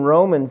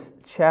Romans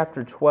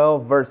chapter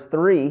 12, verse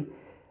 3.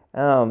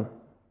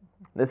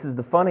 This is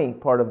the funny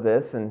part of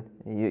this, and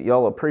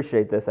y'all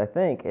appreciate this, I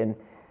think. And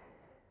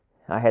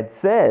I had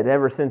said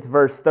ever since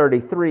verse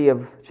 33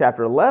 of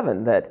chapter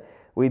 11 that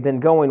we've been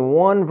going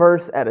one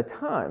verse at a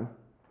time.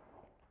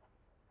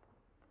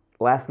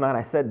 Last night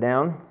I sat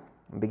down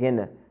and began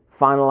to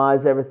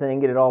finalize everything,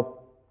 get it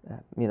all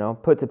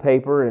put to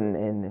paper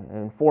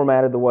and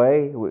formatted the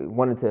way we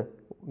wanted to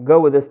go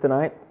with this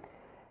tonight.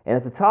 And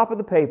at the top of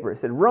the paper, it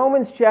said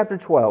Romans chapter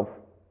 12,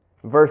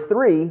 verse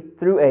 3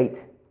 through 8.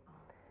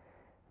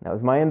 That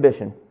was my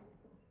ambition.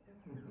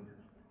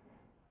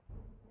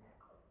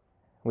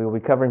 We will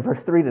be covering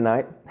verse 3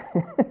 tonight.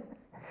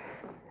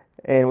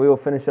 And we will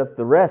finish up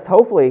the rest.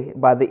 Hopefully,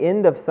 by the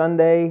end of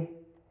Sunday,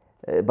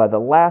 by the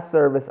last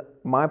service,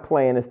 my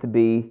plan is to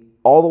be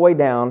all the way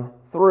down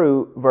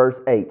through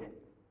verse 8.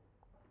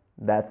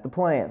 That's the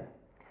plan.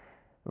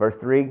 Verse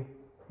 3,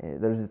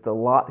 there's just a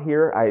lot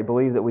here I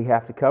believe that we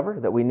have to cover,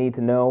 that we need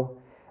to know.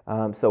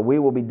 So we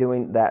will be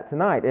doing that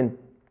tonight. And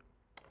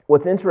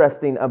what's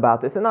interesting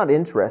about this, and not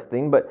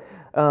interesting, but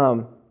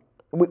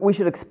we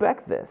should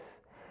expect this,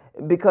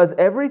 because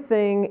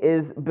everything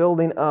is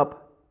building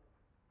up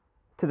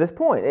to this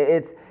point.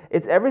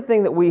 It's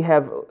everything that we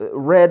have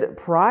read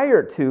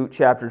prior to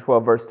chapter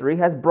 12, verse 3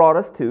 has brought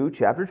us to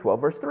chapter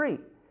 12, verse 3.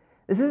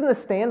 This isn't a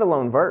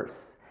standalone verse.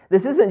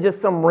 This isn't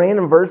just some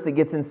random verse that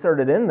gets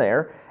inserted in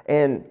there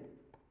and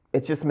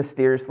it's just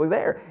mysteriously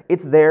there.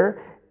 It's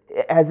there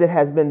as it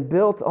has been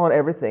built on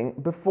everything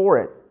before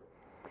it.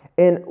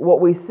 And what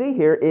we see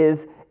here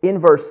is in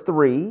verse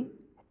 3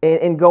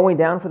 and going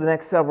down for the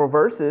next several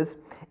verses,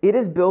 it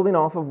is building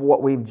off of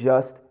what we've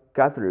just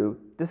got through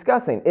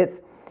discussing. It's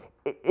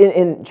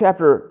in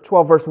chapter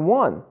 12, verse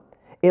 1,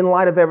 in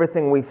light of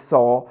everything we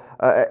saw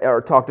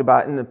or talked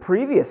about in the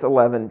previous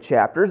 11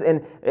 chapters,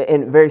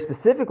 and very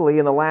specifically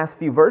in the last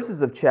few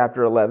verses of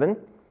chapter 11,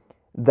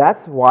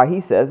 that's why he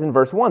says in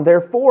verse 1,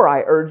 therefore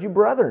I urge you,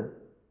 brethren,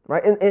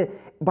 right? And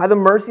by the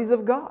mercies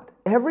of God.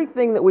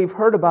 Everything that we've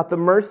heard about the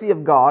mercy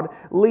of God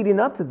leading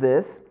up to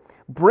this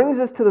brings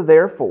us to the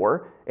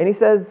therefore, and he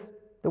says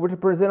that we're to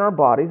present our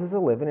bodies as a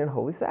living and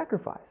holy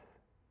sacrifice.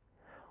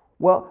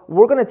 Well,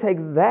 we're going to take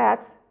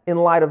that in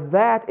light of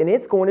that, and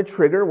it's going to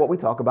trigger what we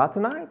talk about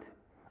tonight.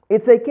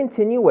 It's a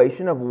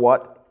continuation of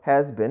what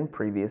has been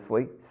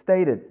previously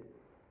stated.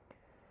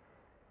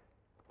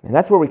 And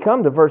that's where we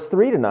come to verse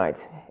 3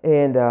 tonight.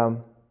 And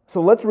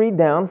so let's read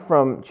down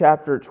from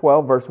chapter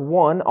 12, verse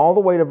 1, all the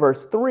way to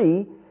verse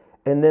 3,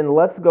 and then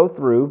let's go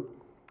through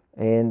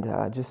and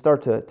just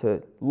start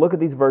to look at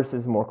these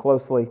verses more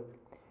closely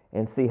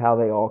and see how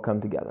they all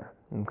come together.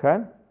 Okay?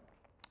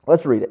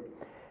 Let's read it.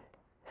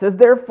 It says,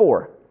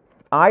 therefore,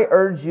 I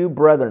urge you,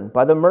 brethren,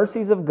 by the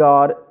mercies of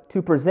God,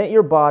 to present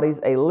your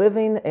bodies a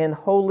living and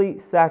holy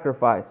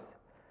sacrifice,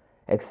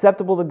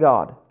 acceptable to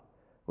God,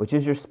 which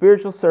is your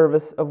spiritual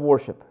service of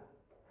worship.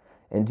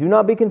 And do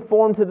not be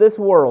conformed to this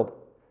world,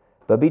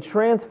 but be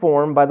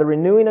transformed by the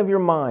renewing of your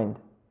mind,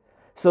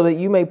 so that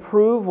you may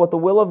prove what the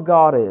will of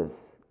God is,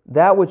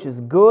 that which is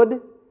good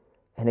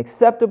and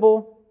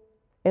acceptable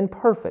and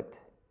perfect.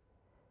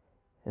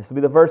 This will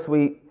be the verse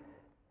we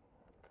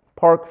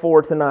park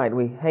for tonight.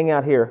 We hang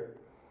out here.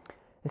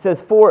 It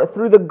says, for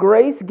through the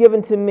grace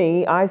given to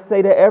me, I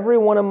say to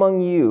everyone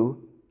among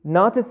you,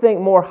 not to think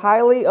more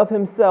highly of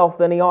himself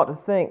than he ought to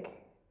think,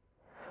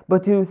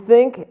 but to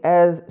think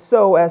as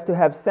to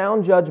have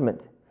sound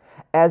judgment,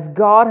 as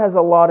God has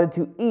allotted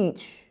to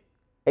each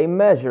a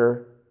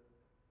measure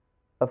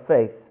of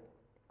faith.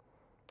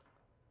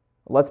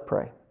 Let's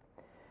pray.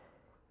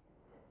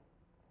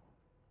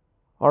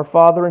 Our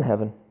Father in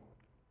heaven,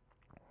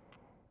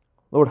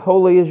 Lord,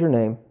 holy is your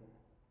name.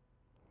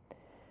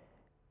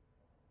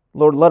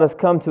 Lord, let us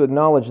come to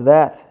acknowledge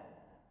that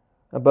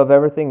above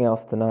everything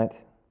else tonight,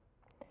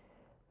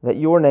 that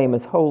your name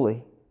is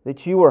holy,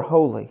 that you are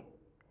holy.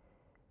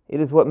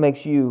 It is what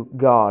makes you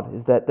God,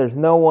 is that there's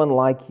no one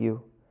like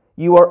you.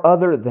 You are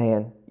other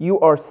than. You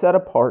are set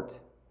apart.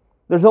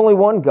 There's only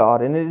one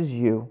God, and it is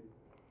you.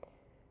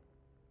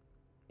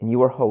 And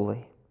you are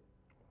holy.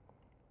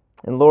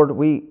 And Lord,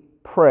 we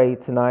pray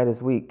tonight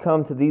as we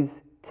come to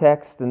these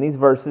texts and these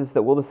verses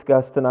that we'll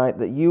discuss tonight,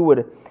 that you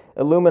would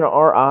illumine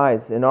our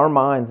eyes and our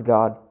minds,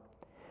 God.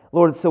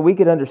 Lord, so we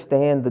could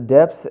understand the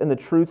depths and the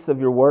truths of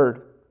your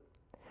word.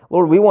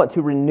 Lord, we want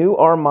to renew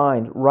our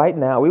mind right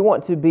now. We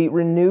want to be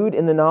renewed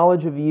in the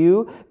knowledge of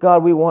you.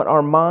 God, we want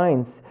our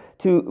minds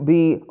to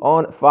be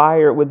on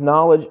fire with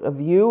knowledge of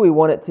you. We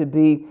want it to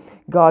be,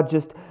 God,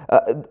 just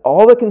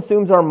all that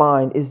consumes our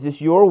mind is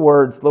just your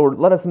words. Lord,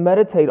 let us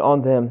meditate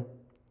on them.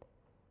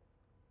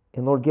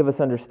 And Lord, give us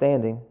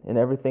understanding in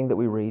everything that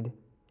we read,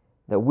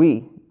 that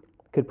we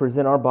could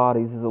present our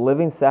bodies as a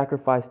living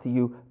sacrifice to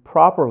you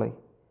properly,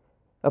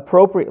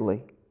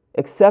 appropriately,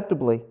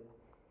 acceptably,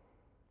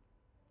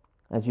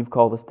 as you've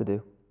called us to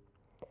do.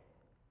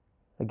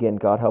 Again,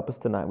 God, help us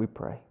tonight, we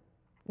pray.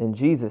 In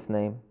Jesus'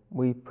 name,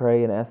 we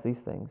pray and ask these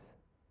things.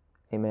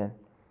 Amen.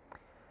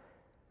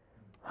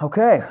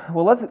 Okay,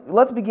 well,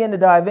 let's begin to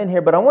dive in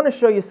here, but I want to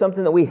show you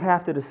something that we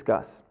have to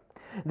discuss.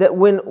 that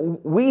when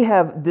we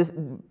have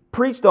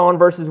preached on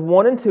verses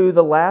 1 and 2,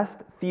 the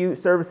last few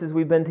services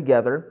we've been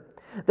together,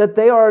 that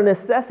they are a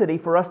necessity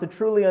for us to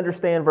truly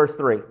understand verse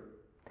 3.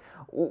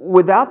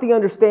 Without the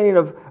understanding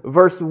of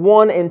verse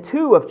 1 and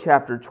 2 of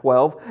chapter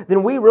 12,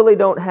 then we really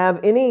don't have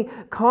any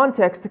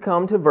context to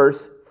come to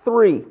verse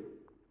 3.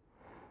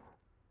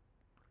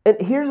 And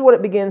here's what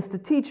it begins to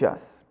teach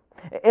us.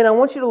 And I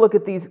want you to look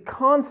at these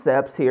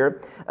concepts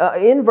here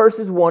in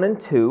verses 1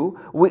 and 2.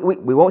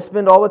 We won't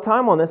spend all the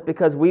time on this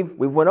because we've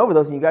went over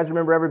those and you guys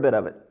remember every bit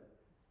of it.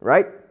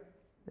 Right?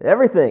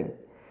 Everything.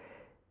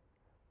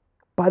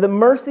 By the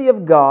mercy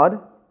of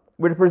God,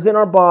 we're to present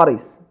our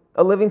bodies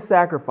a living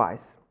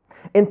sacrifice.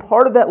 And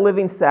part of that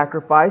living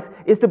sacrifice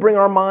is to bring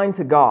our mind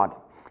to God,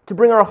 to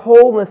bring our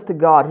wholeness to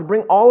God, to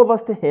bring all of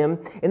us to Him,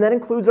 and that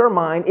includes our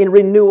mind in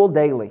renewal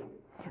daily.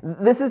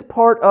 This is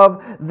part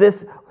of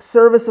this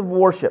service of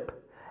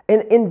worship.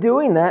 And in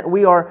doing that,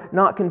 we are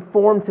not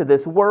conformed to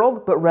this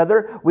world, but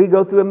rather we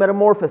go through a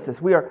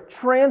metamorphosis. We are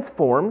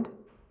transformed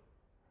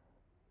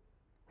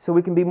so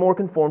we can be more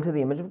conformed to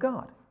the image of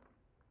God.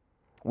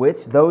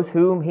 Which those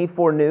whom He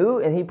foreknew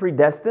and He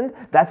predestined,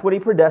 that's what He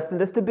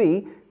predestined us to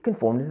be,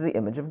 conformed to the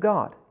image of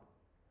God.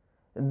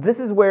 This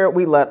is where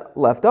we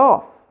left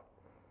off.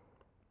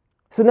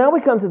 So now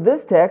we come to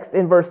this text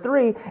in verse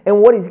 3,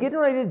 and what he's getting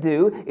ready to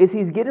do is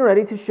he's getting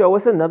ready to show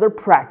us another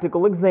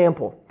practical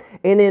example.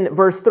 And in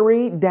verse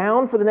 3,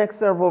 down for the next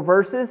several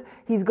verses,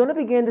 he's going to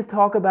begin to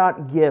talk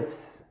about gifts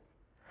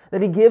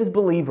that he gives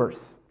believers.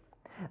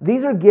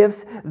 These are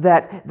gifts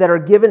that are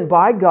given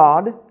by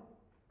God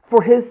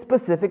for His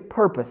specific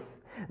purpose.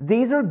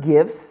 These are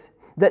gifts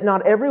that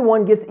not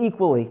everyone gets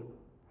equally.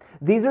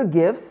 These are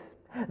gifts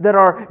that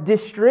are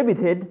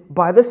distributed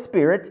by the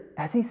Spirit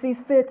as He sees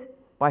fit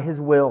by His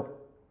will.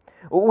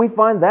 We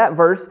find that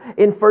verse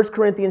in 1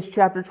 Corinthians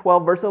chapter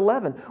 12, verse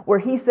 11, where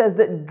he says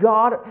that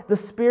God, the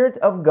Spirit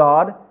of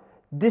God,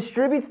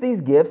 distributes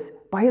these gifts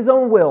by His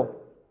own will.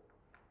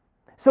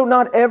 So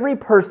not every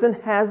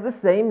person has the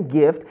same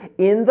gift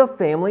in the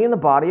family and the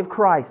body of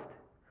Christ.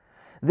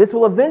 This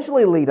will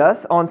eventually lead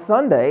us on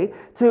Sunday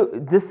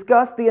to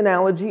discuss the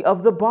analogy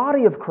of the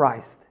body of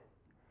Christ.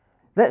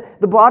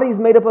 That the body is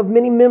made up of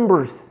many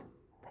members.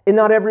 And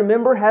not every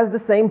member has the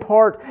same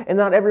part, and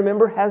not every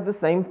member has the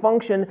same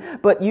function,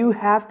 but you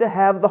have to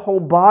have the whole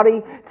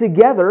body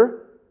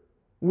together,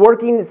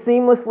 working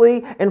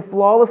seamlessly and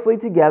flawlessly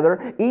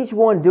together, each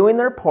one doing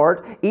their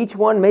part, each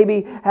one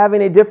maybe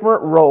having a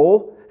different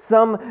role,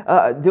 some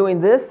doing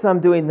this,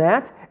 some doing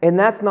that, and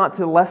that's not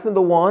to lessen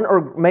the one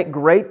or make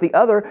great the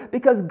other,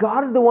 because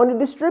God is the one who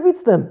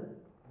distributes them.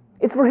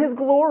 It's for His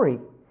glory.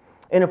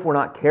 And if we're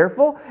not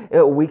careful,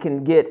 we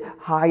can get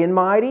high and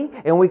mighty,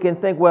 and we can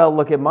think, well,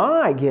 look at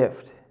my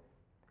gift.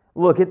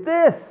 Look at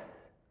this.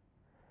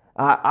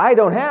 I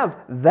don't have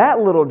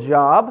that little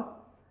job.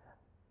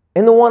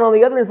 And the one on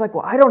the other is like,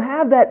 well, I don't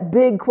have that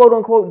big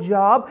quote-unquote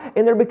job.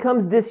 And there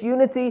becomes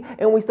disunity,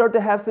 and we start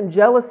to have some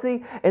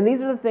jealousy. And these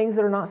are the things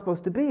that are not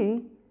supposed to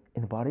be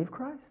in the body of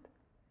Christ.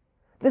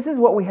 This is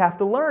what we have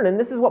to learn, and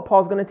this is what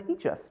Paul's going to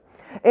teach us.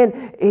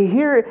 And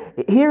here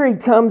he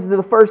comes to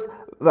the first...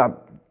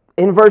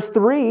 in verse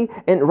 3,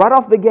 and right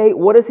off the gate,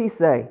 what does he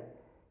say?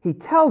 He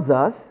tells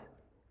us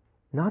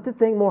not to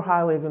think more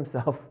highly of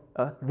himself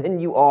than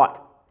you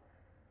ought.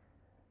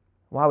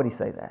 Why would he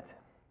say that?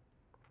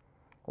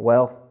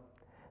 Well,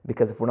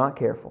 because if we're not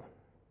careful,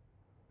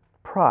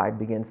 pride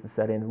begins to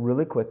set in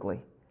really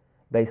quickly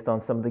based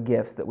on some of the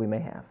gifts that we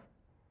may have.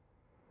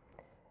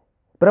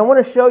 But I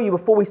want to show you,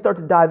 before we start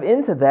to dive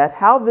into that,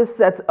 how this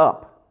sets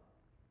up.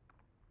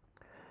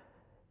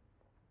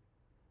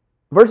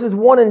 Verses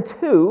 1 and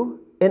 2,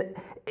 and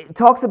it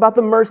talks about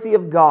the mercy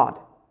of God.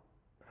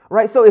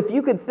 Right? So if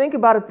you could think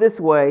about it this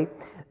way,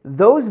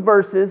 those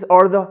verses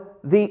are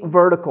the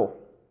vertical.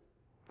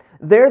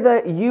 They're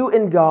the you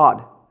and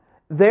God.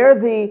 They're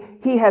the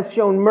He has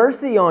shown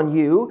mercy on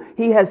you.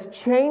 He has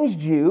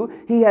changed you.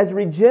 He has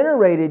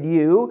regenerated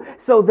you.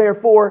 So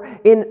therefore,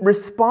 in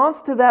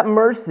response to that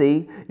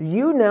mercy,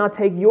 you now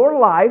take your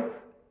life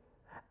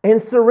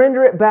and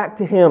surrender it back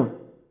to Him.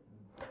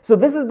 So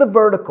this is the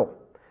vertical.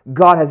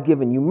 God has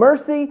given you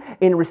mercy.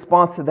 In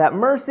response to that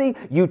mercy,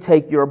 you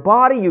take your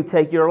body, you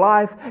take your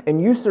life,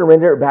 and you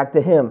surrender it back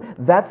to Him.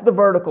 That's the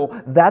vertical.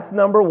 That's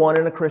number one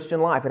in a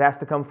Christian life. It has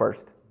to come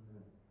first.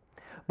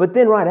 But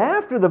then right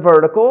after the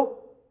vertical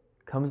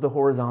comes the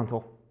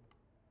horizontal.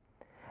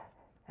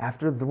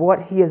 After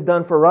what He has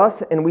done for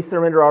us and we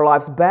surrender our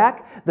lives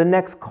back, the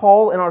next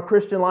call in our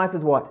Christian life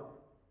is what?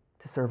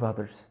 To serve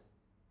others.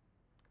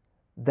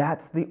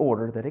 That's the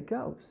order that it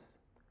goes.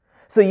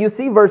 So you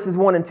see verses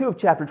 1 and 2 of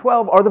chapter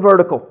 12 are the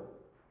vertical.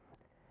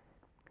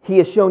 He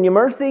has shown you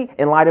mercy.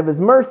 In light of His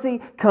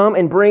mercy, come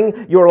and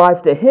bring your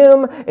life to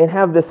Him and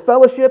have this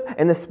fellowship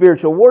and this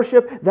spiritual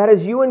worship. That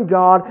is you and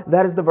God.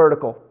 That is the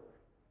vertical.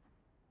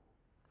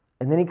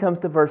 And then he comes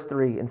to verse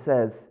 3 and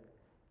says,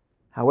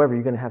 however,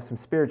 you're going to have some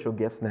spiritual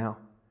gifts now.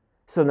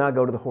 So now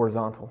go to the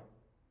horizontal.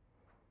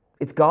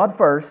 It's God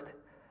first,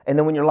 and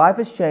then when your life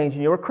has changed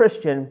and you're a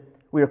Christian,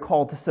 we are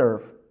called to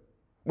serve.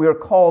 We are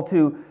called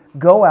to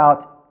go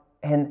out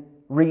and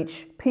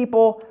reach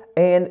people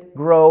and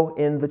grow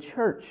in the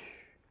church.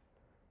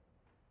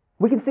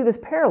 We can see this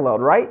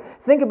paralleled, right?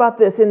 Think about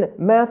this in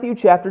Matthew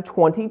chapter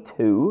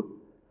 22,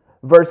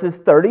 verses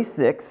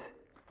 36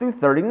 through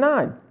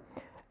 39.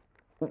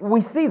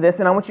 We see this,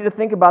 and I want you to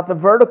think about the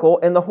vertical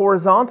and the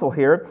horizontal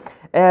here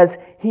as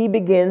he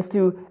begins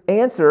to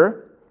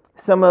answer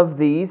some of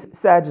these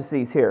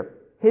Sadducees here.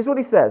 Here's what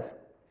he says.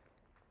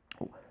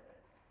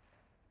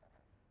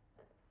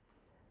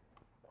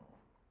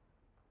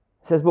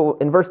 It says, but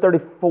in verse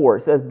 34,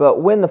 it says,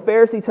 but when the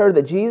Pharisees heard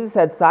that Jesus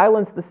had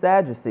silenced the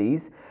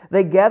Sadducees,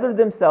 they gathered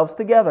themselves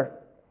together.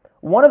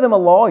 One of them, a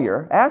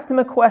lawyer, asked him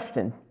a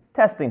question,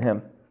 testing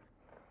him.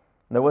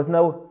 There was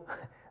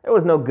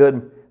no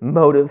good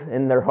motive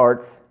in their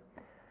hearts.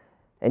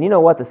 And you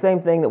know what? The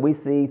same thing that we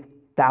see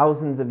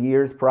thousands of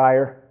years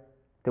prior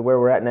to where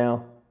we're at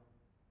now,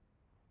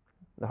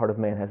 the heart of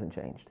man hasn't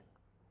changed.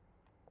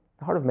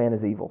 The heart of man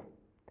is evil.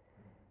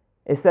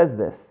 It says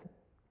this,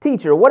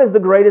 Teacher, what is the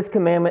greatest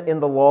commandment in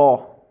the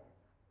law?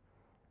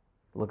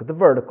 Look at the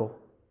vertical,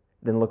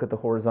 then look at the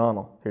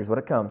horizontal. Here's what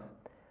it comes.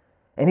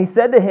 And he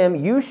said to him,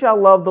 you shall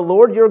love the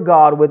Lord your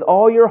God with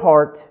all your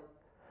heart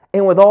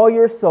and with all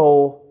your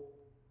soul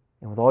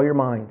and with all your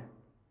mind.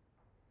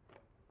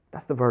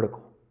 That's the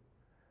vertical.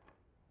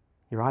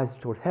 Your eyes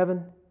are toward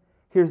heaven.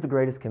 Here's the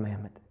greatest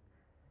commandment.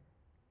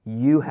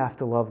 You have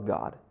to love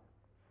God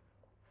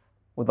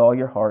with all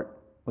your heart,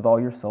 with all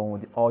your soul,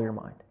 and with all your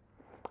mind.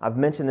 I've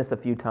mentioned this a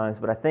few times,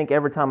 but I think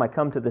every time I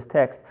come to this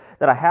text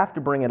that I have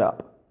to bring it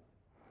up.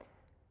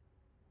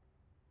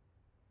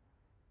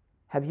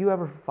 Have you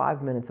ever, for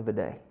 5 minutes of a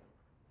day,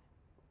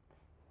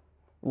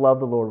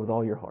 loved the Lord with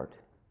all your heart,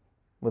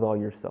 with all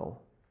your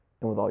soul,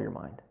 and with all your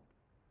mind?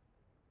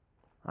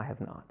 I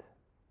have not.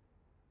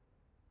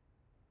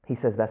 He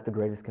says that's the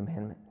greatest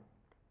commandment.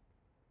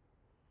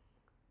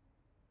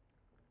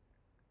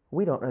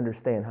 We don't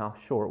understand how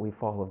short we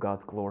fall of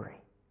God's glory.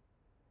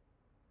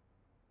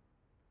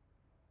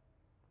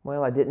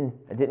 Well, I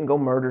didn't go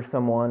murder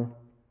someone.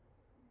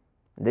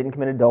 I didn't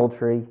commit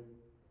adultery.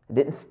 I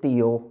didn't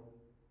steal.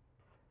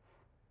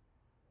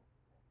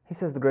 He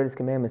says the greatest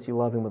commandment is you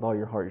love Him with all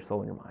your heart, your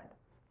soul, and your mind.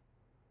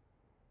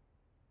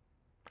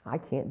 I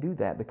can't do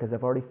that because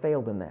I've already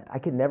failed in that. I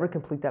could never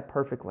complete that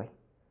perfectly.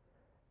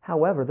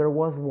 However, there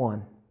was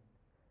one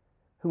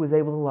who was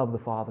able to love the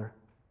Father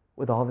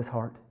with all of his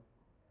heart,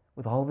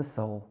 with all of his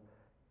soul,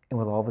 and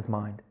with all of his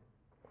mind.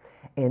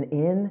 And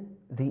in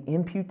the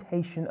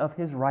imputation of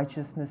his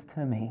righteousness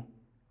to me,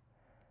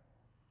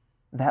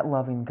 that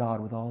loving God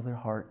with all their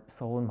heart,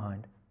 soul, and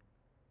mind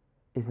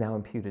is now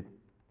imputed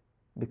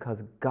because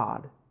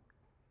God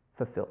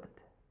fulfilled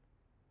it.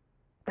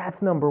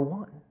 That's number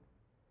one.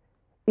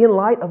 In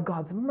light of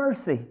God's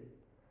mercy,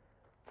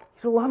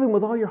 you love Him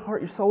with all your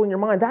heart, your soul, and your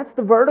mind. That's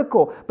the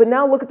vertical. But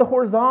now look at the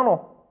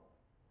horizontal.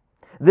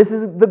 This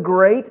is the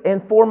great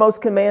and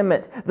foremost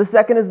commandment. The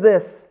second is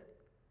this: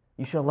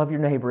 you shall love your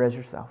neighbor as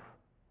yourself.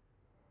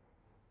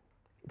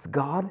 It's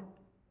God.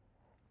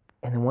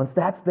 And then once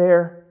that's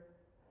there,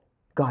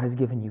 God has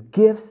given you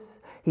gifts.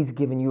 He's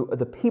given you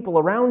the people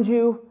around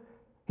you.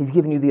 He's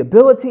given you the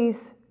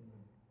abilities.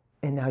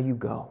 And now you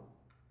go.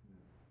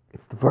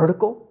 It's the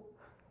vertical,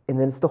 and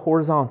then it's the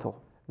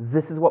horizontal.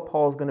 This is what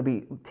Paul's going to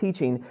be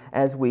teaching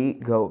as we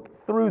go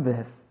through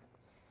this.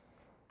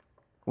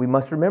 We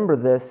must remember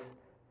this,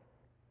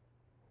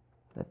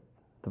 that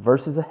the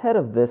verses ahead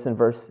of this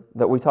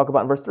that we talk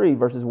about in verse 3,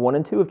 verses 1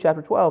 and 2 of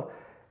chapter 12,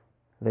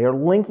 they are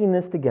linking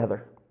this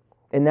together.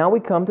 And now we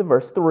come to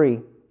verse 3.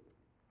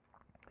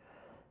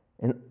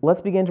 And let's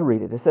begin to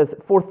read it. It says,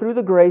 for through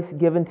the grace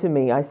given to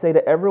me, I say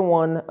to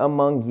everyone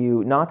among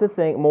you not to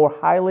think more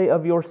highly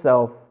of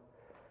yourself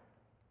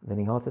than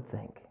he ought to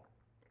think.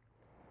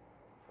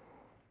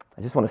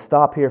 I just want to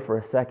stop here for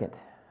a second.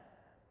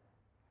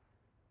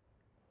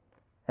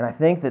 And I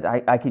think that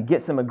I could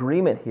get some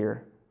agreement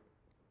here.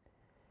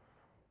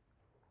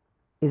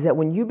 Is that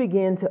when you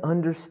begin to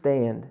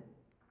understand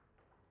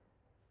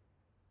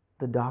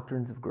the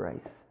doctrines of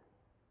grace,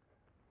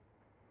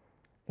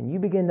 and you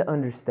begin to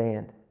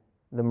understand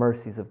the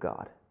mercies of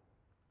God,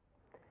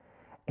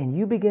 and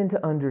you begin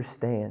to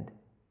understand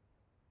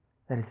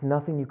that it's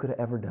nothing you could have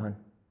ever done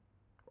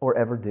or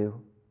ever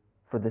do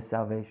for this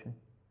salvation,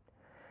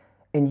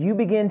 and you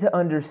begin to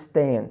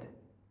understand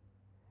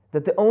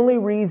that the only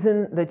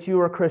reason that you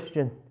are a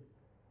Christian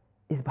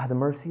is by the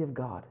mercy of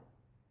God,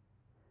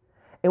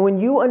 and when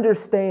you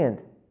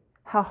understand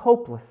how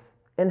hopeless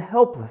and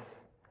helpless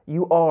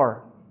you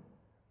are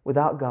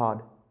without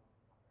God,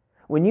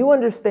 when you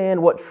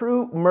understand what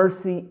true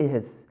mercy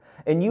is,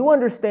 and you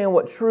understand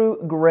what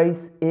true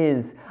grace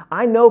is,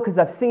 I know because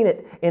I've seen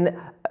it in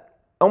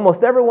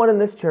almost everyone in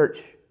this church.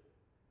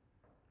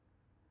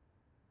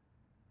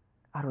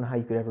 I don't know how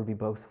you could ever be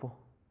boastful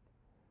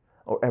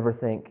or ever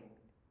think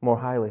more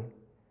highly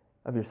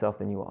of yourself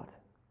than you ought.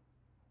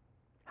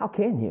 How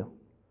can you?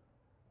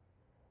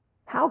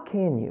 How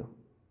can you?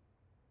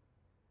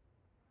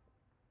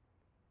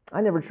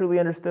 I never truly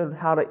understood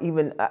how to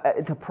even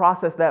to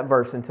process that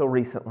verse until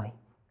recently.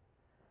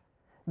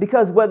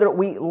 Because whether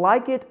we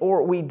like it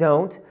or we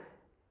don't,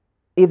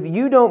 if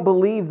you don't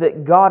believe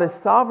that God is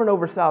sovereign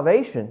over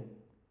salvation,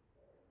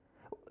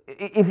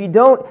 if you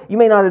don't, you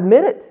may not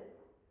admit it.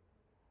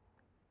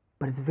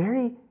 But it's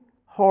very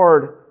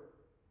hard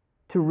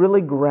to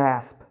really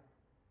grasp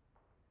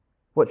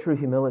what true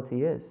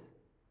humility is.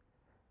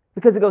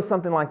 Because it goes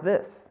something like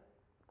this.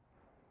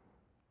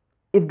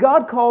 If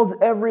God calls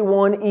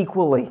everyone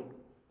equally,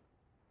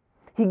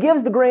 He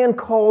gives the grand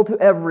call to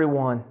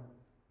everyone.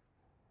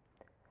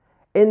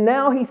 And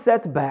now He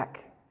sets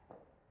back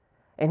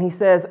and He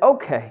says,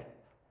 okay,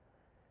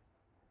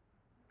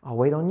 I'll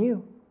wait on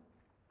you.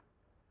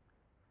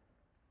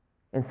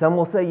 And some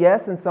will say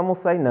yes and some will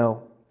say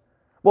no.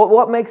 Well,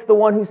 what makes the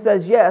one who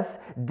says yes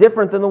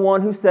different than the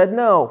one who said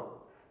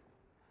no?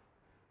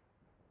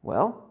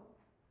 Well,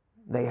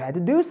 they had to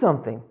do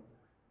something.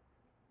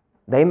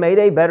 They made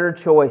a better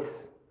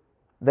choice.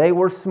 They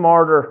were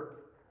smarter.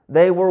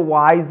 They were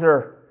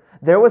wiser.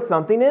 There was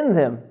something in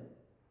them.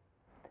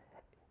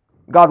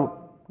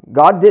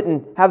 God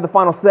didn't have the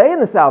final say in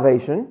the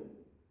salvation.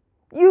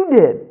 You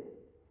did.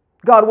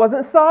 God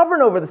wasn't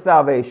sovereign over the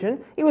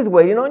salvation. He was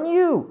waiting on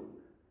you.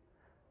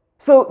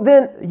 So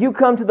then you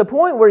come to the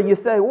point where you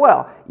say,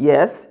 well,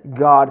 yes,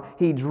 God,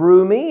 He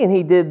drew me and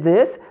He did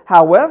this.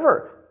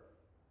 However,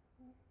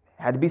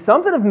 it had to be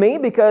something of me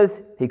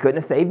because He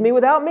couldn't have saved me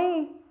without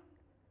me.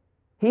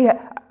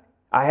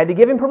 I had to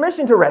give Him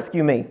permission to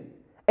rescue me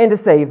and to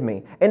save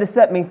me and to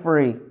set me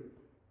free.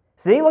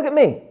 See, look at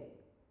me.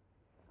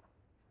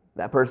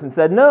 That person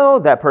said no,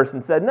 that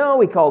person said no,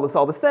 He called us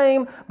all the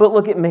same, but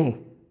look at me.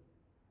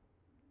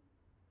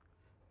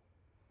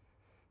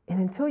 And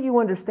until you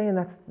understand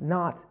that's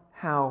not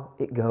how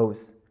it goes,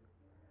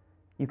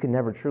 you can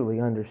never truly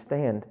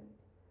understand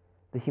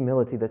the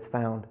humility that's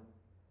found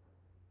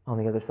on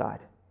the other side.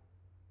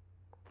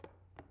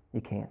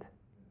 You can't.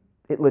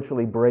 It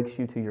literally breaks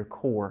you to your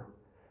core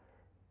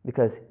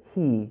because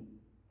He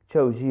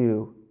chose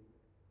you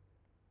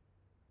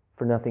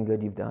for nothing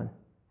good you've done.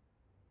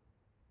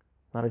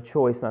 Not a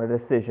choice, not a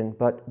decision,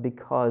 but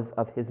because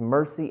of His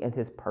mercy and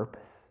His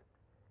purpose,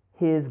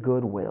 His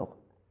goodwill.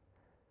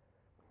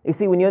 You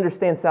see, when you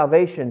understand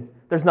salvation,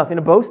 there's nothing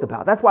to boast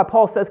about. That's why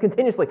Paul says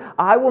continuously,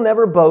 I will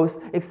never boast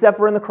except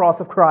for in the cross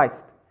of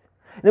Christ.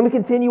 And then we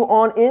continue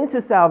on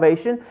into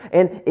salvation,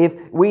 and if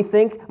we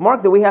think,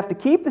 Mark, that we have to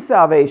keep the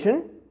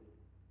salvation,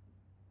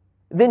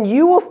 then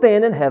you will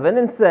stand in heaven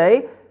and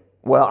say,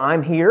 well,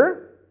 I'm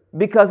here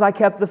because I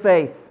kept the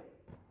faith.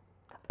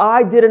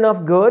 I did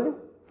enough good.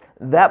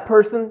 That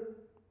person,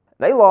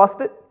 they lost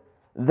it.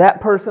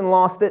 That person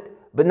lost it,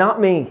 but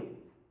not me.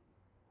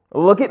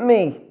 Look at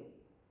me.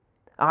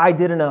 I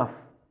did enough.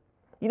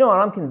 You know what?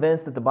 I'm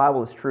convinced that the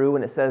Bible is true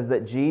when it says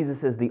that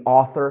Jesus is the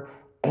author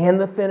and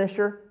the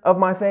finisher of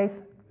my faith.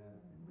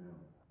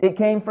 It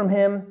came from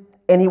Him,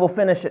 and He will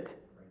finish it.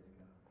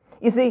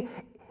 You see,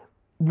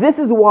 this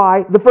is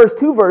why the first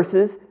two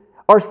verses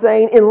are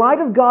saying, in light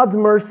of God's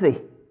mercy,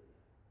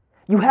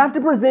 you have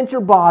to present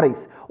your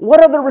bodies.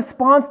 What other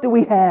response do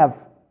we have?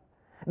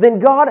 Then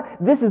God,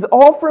 this is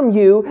all from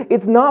you.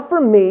 It's not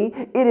from me.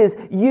 It is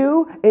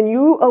you and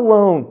you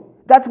alone.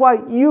 That's why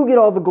you get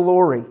all the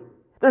glory.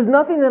 There's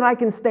nothing that I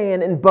can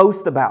stand and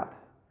boast about.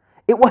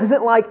 It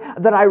wasn't like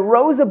that I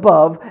rose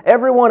above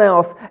everyone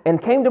else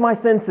and came to my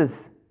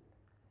senses.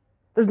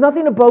 There's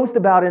nothing to boast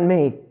about in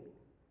me.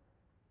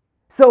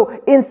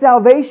 So in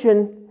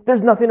salvation,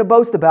 there's nothing to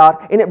boast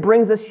about, and it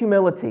brings us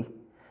humility.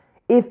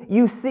 If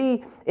you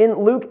see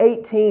in Luke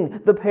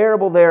 18, the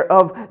parable there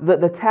of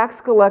the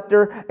tax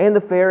collector and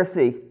the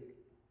Pharisee,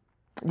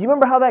 do you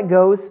remember how that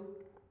goes?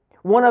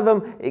 One of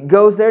them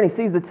goes there and he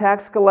sees the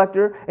tax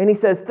collector and he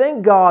says,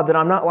 thank God that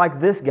I'm not like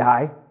this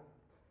guy.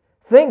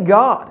 Thank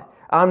God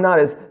I'm not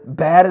as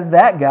bad as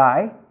that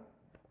guy.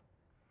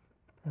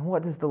 And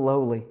what does the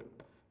lowly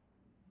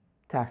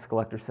tax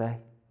collector say?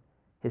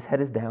 His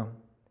head is down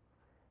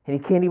and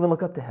he can't even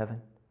look up to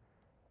heaven.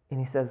 And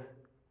he says,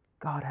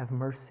 God, have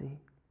mercy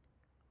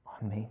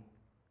on me.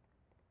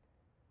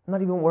 I'm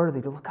not even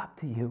worthy to look up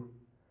to you.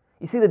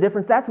 You see the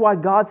difference? That's why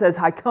God says,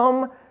 I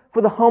come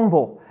for the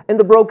humble and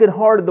the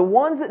brokenhearted, the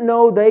ones that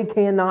know they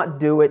cannot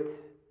do it.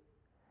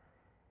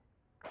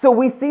 So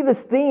we see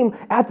this theme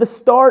at the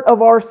start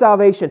of our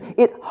salvation.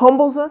 It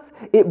humbles us.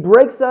 It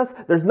breaks us.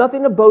 There's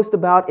nothing to boast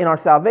about in our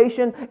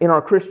salvation, in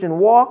our Christian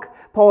walk.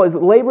 Paul is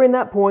laboring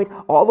that point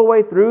all the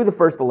way through the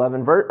first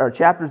 11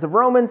 chapters of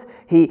Romans.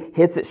 He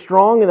hits it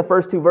strong in the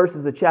first two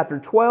verses of chapter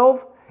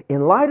 12.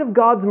 In light of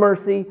God's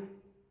mercy,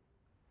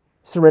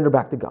 surrender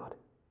back to God.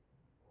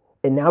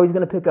 And now he's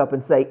going to pick up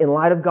and say, in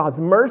light of God's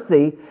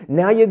mercy,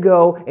 now you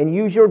go and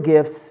use your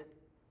gifts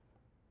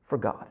for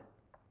God.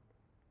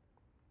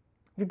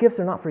 Your gifts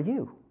are not for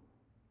you.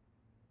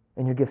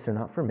 And your gifts are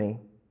not for me.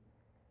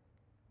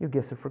 Your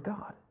gifts are for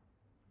God.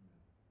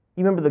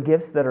 You remember the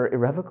gifts that are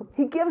irrevocable?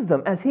 He gives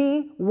them as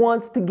He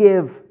wants to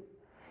give.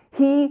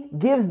 He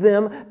gives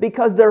them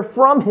because they're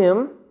from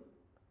Him,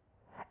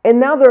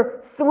 and now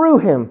they're through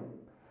Him.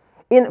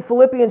 In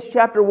Philippians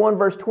chapter 1,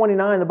 verse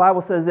 29, the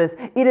Bible says this,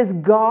 it is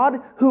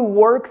God who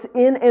works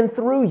in and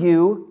through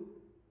you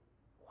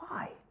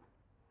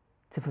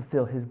to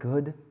fulfill His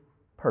good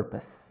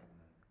purpose.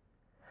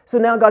 So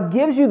now God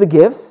gives you the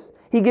gifts.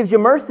 He gives you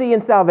mercy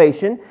and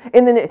salvation,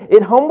 and then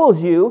it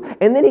humbles you,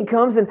 and then He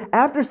comes and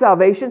after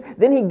salvation,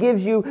 then He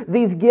gives you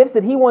these gifts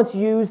that He wants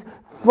used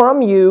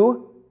from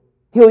you.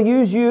 He'll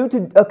use you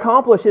to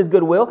accomplish His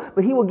goodwill,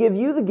 but He will give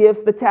you the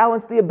gifts, the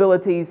talents, the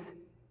abilities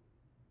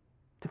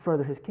to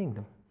further His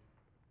kingdom.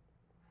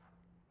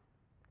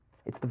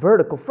 It's the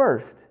vertical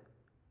first,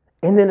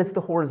 and then it's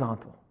the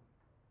horizontal.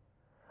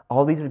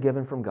 All these are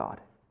given from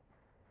God.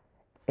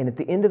 And at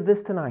the end of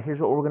this tonight, here's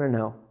what we're going to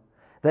know.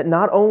 That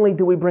not only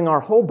do we bring our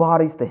whole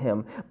bodies to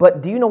Him,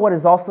 but do you know what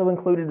is also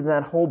included in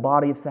that whole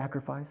body of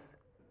sacrifice?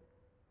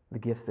 The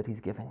gifts that He's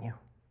given you.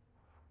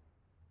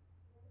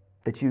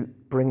 That you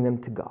bring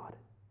them to God.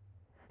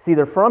 See,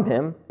 they're from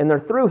Him, and they're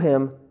through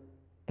Him,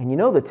 and you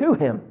know they're to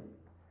Him.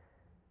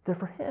 They're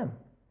for Him.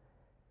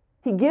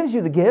 He gives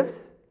you the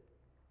gifts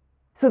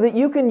so that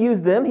you can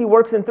use them. He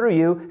works in through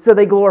you so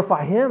they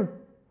glorify Him.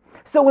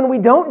 So when we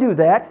don't do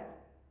that,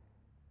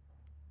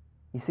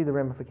 you see the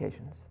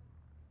ramifications.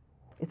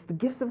 It's the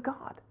gifts of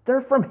God. They're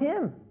from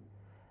Him.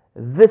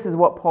 This is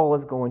what Paul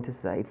is going to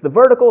say. It's the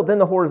vertical, then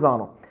the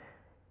horizontal.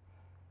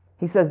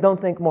 He says, don't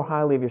think more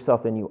highly of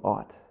yourself than you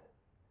ought.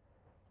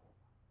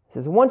 He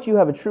says, once you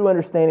have a true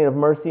understanding of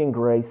mercy and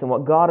grace and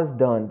what God has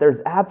done,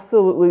 there's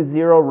absolutely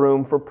zero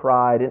room for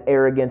pride and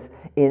arrogance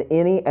in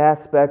any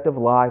aspect of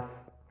life.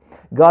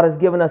 God has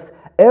given us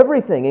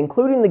everything,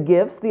 including the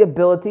gifts, the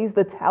abilities,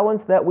 the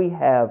talents that we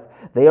have.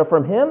 They are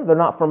from Him, they're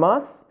not from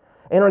us,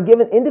 and are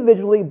given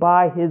individually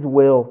by His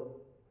will.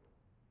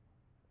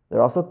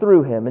 They're also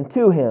through Him and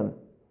to Him.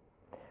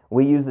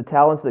 We use the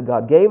talents that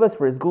God gave us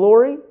for His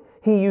glory.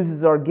 He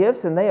uses our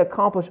gifts and they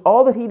accomplish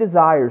all that He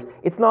desires.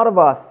 It's not of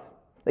us.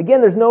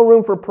 Again, there's no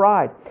room for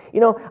pride.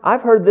 You know,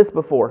 I've heard this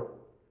before.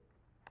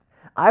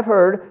 I've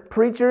heard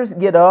preachers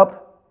get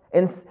up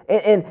and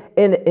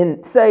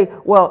say,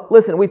 well,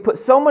 listen, we've put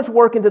so much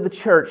work into the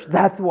church,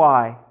 that's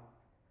why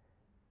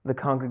the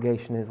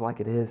congregation is like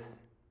it is.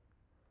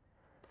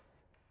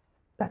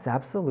 That's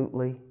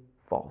absolutely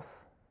false.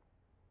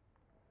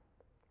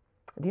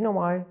 Do you know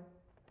why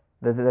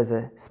there's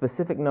a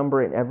specific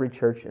number in every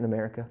church in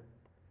America?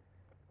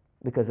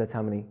 Because that's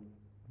how many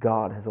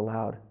God has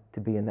allowed to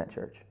be in that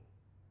church.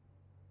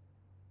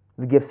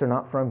 The gifts are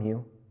not from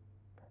you.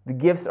 The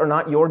gifts are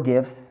not your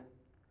gifts.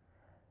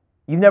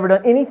 You've never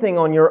done anything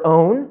on your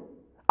own.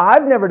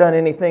 I've never done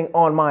anything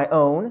on my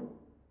own.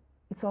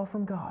 It's all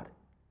from God.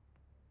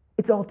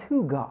 It's all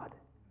to God.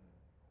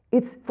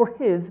 It's for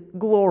His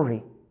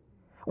glory.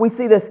 We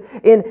see this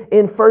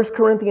in 1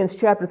 Corinthians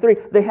chapter 3.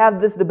 They have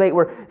this debate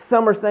where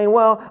some are saying,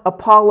 well,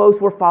 Apollos,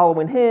 we're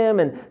following him,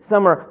 and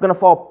some are going to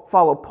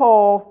follow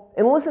Paul.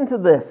 And listen to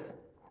this.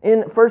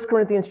 In 1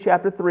 Corinthians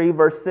chapter 3,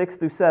 verse 6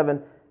 through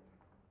 7,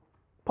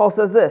 Paul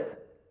says this,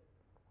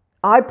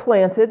 I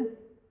planted,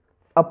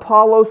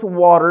 Apollos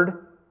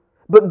watered,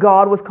 but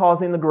God was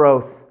causing the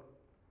growth.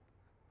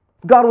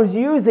 God was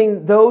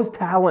using those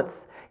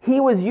talents. He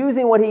was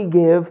using what He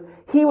gave.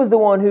 He was the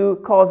one who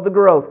caused the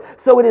growth.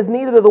 So it is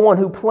neither the one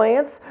who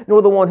plants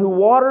nor the one who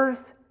waters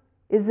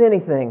is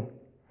anything,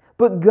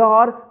 but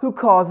God who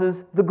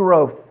causes the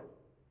growth.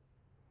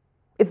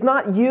 It's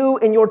not you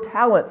and your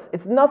talents.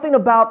 It's nothing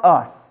about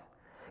us.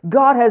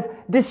 God has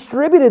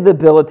distributed the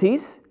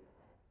abilities,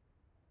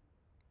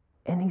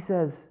 and He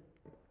says,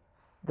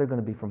 they're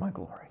going to be for my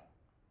glory.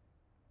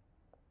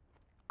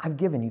 I've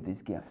given you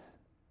these gifts.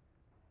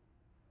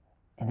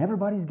 And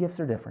everybody's gifts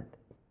are different.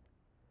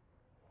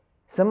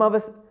 Some of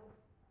us,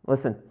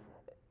 listen,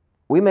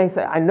 we may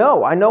say, I know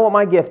what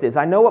my gift is.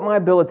 I know what my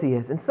ability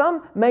is. And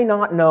some may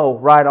not know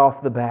right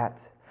off the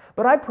bat.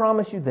 But I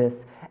promise you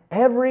this,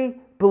 every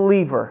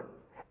believer,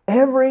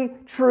 every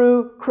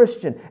true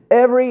Christian,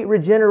 every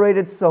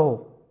regenerated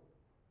soul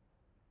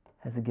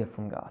has a gift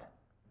from God.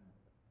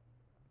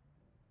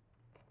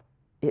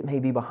 It may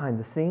be behind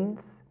the scenes.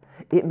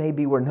 It may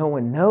be where no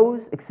one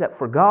knows except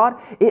for God.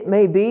 It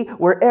may be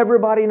where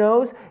everybody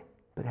knows.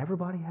 But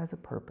everybody has a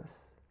purpose.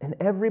 And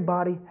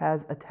everybody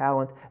has a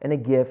talent and a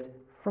gift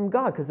from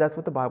God, because that's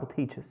what the Bible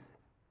teaches.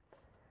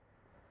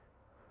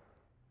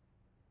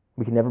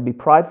 We can never be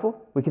prideful.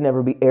 We can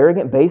never be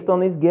arrogant based on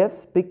these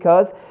gifts,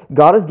 because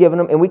God has given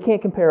them, and we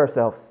can't compare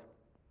ourselves.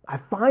 I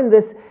find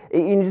this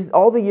in just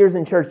all the years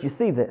in church. You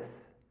see this,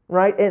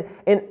 right?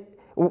 And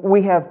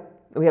we have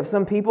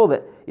some people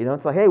that,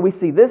 it's like, hey, we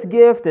see this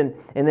gift, and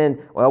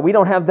then, well, we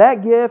don't have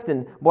that gift,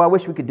 and boy, I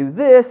wish we could do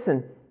this.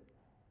 And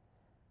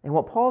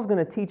what Paul's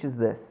going to teach is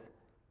this.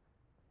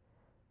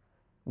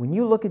 When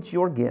you look at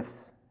your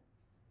gifts,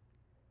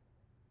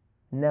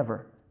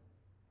 never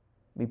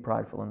be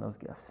prideful in those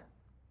gifts.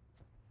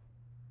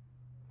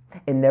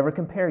 And never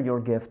compare your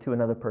gift to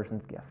another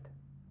person's gift.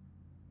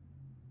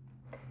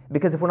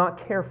 Because if we're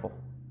not careful,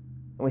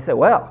 and we say,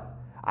 well,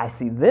 I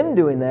see them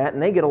doing that,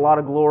 and they get a lot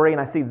of glory, and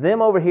I see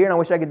them over here, and I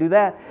wish I could do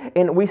that,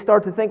 and we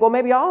start to think, well,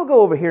 maybe I'll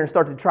go over here and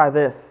start to try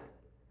this.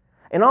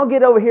 And I'll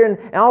get over here,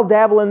 and I'll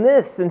dabble in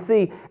this and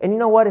see. And you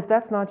know what? If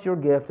that's not your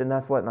gift, and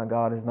that's what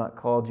God has not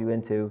called you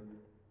into,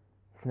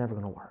 it's never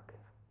going to work.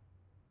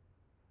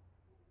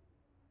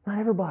 Not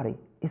everybody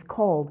is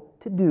called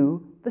to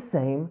do the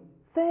same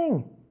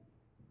thing.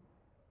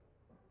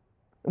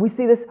 We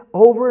see this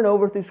over and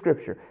over through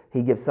Scripture.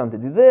 He gives some to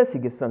do this, He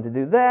gives some to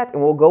do that,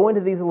 and we'll go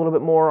into these a little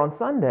bit more on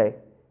Sunday.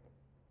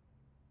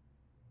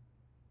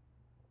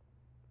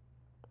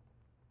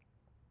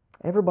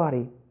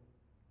 Everybody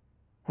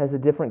has a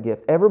different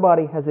gift.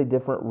 Everybody has a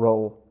different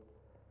role.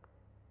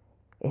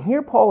 And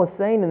here Paul is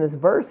saying in this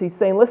verse, he's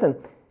saying, listen,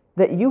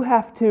 that you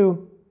have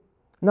to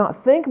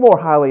not think more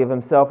highly of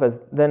himself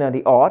than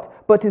he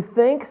ought, but to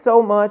think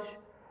so much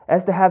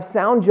as to have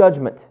sound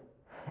judgment,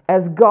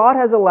 as God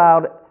has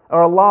allowed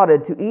or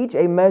allotted to each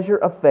a measure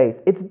of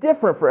faith. It's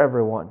different for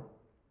everyone.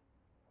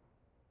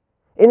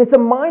 And it's a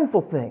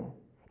mindful thing.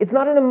 It's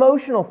not an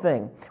emotional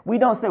thing. We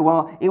don't say,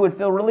 well, it would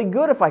feel really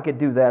good if I could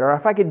do that, or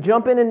if I could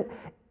jump in and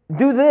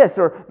do this.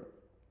 Or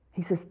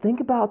he says, think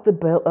about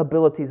the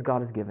abilities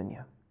God has given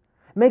you.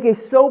 Make a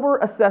sober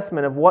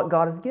assessment of what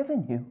God has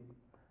given you.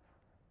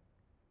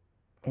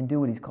 And do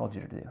what He's called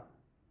you to do.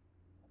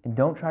 And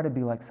don't try to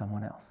be like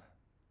someone else.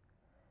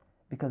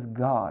 Because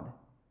God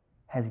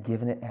has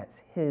given it as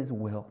His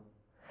will.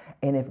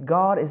 And if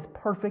God is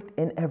perfect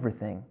in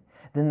everything,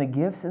 then the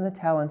gifts and the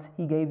talents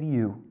He gave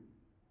you,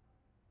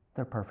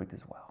 they're perfect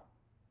as well.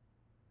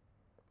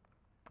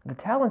 The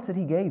talents that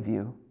He gave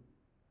you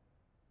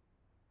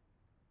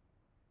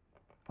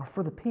are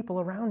for the people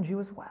around you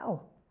as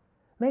well.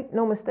 Make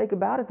no mistake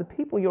about it, the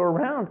people you're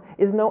around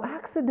is no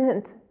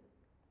accident.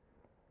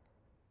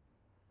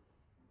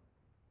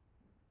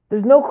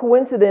 There's no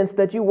coincidence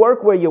that you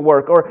work where you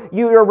work, or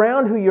you're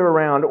around who you're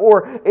around,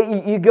 or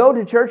you go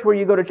to church where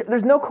you go to church.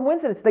 There's no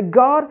coincidence that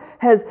God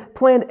has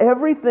planned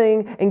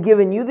everything and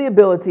given you the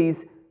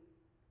abilities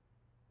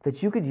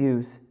that you could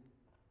use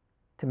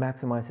to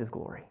maximize His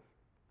glory.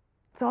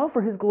 It's all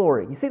for His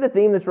glory. You see the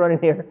theme that's running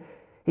here?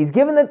 He's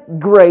given the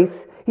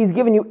grace. He's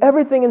given you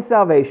everything in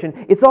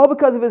salvation. It's all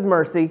because of His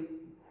mercy.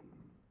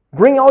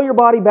 Bring all your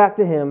body back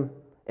to Him.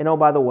 And oh,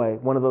 by the way,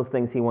 one of those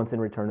things He wants in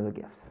return are the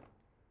gifts.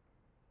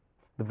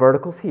 The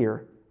vertical's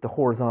here, the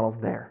horizontal's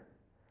there.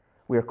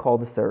 We are called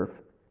to serve.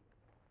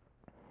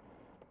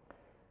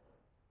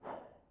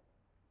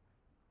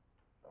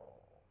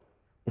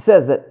 It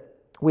says that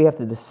we have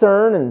to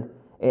discern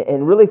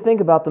and really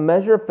think about the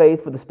measure of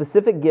faith for the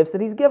specific gifts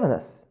that He's given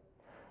us.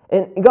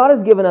 And God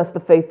has given us the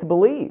faith to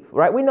believe,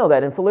 right? We know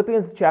that in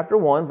Philippians chapter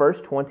 1,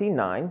 verse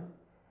 29,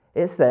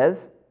 it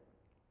says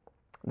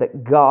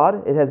that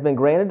God, it has been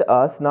granted to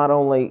us not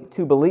only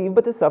to believe,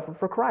 but to suffer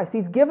for Christ.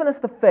 He's given us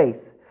the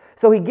faith.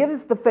 So He gives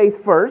us the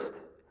faith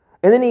first,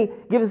 and then He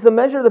gives us a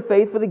measure of the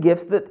faith for the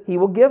gifts that He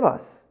will give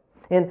us.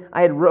 And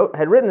I had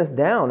written this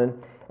down,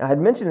 and I had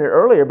mentioned it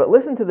earlier, but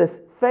listen to this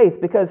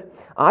faith, because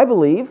I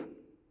believe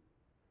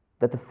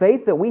that the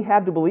faith that we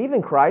have to believe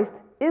in Christ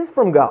is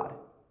from God.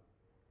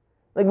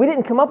 Like, we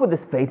didn't come up with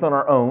this faith on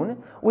our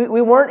own.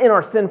 We weren't in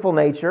our sinful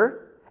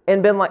nature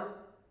and been like,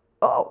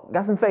 oh,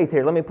 got some faith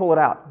here, let me pull it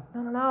out.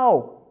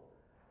 No.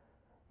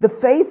 The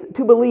faith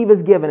to believe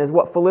is given is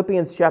what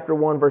Philippians chapter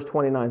 1, verse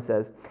 29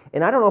 says.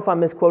 And I don't know if I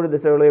misquoted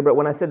this earlier, but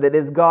when I said that it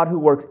is God who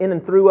works in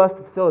and through us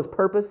to fulfill His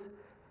purpose,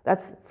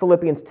 that's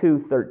Philippians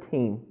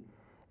 2:13.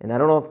 And I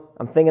don't know if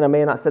I'm thinking I may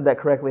have not said that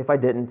correctly. If I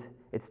didn't,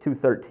 it's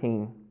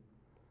 2:13.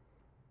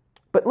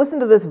 But listen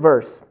to this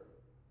verse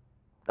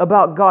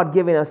about God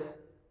giving us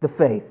the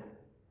faith,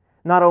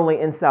 not only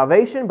in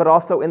salvation, but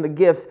also in the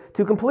gifts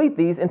to complete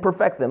these and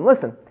perfect them.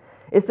 Listen,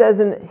 it says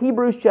in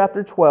Hebrews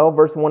chapter 12,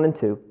 verse 1 and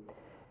 2,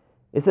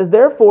 it says,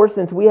 therefore,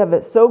 since we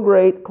have so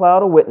great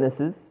cloud of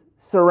witnesses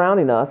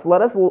surrounding us,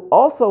 let us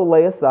also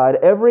lay aside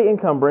every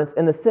encumbrance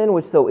and the sin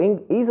which so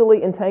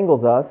easily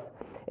entangles us,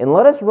 and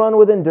let us run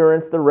with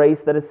endurance the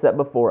race that is set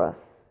before us,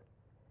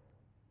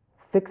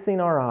 fixing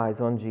our eyes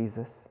on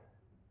Jesus.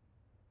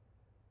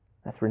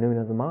 That's renewing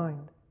of the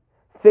mind.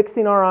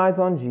 Fixing our eyes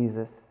on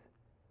Jesus,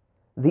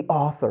 the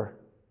author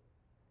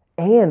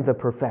and the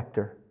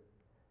perfecter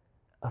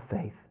of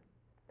faith.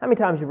 How many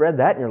times you've read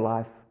that in your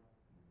life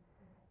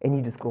and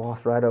you just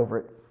gloss right over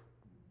it?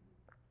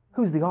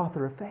 Who's the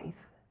author of faith?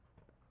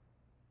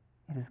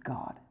 It is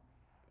God.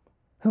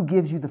 Who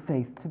gives you the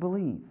faith to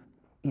believe?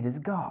 It is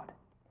God.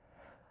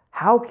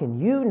 How can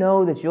you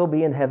know that you'll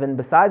be in heaven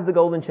besides the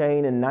golden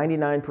chain and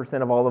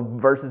 99% of all the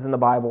verses in the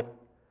Bible?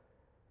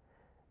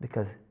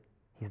 Because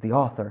He's the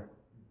author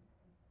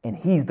and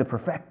He's the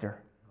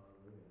perfecter.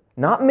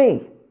 Not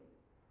me.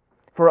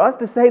 For us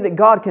to say that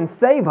God can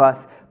save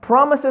us,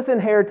 promise us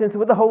inheritance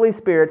with the Holy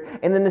Spirit,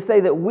 and then to say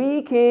that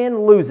we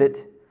can lose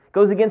it,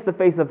 goes against the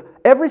face of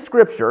every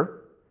Scripture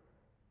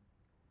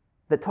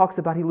that talks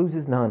about He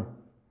loses none,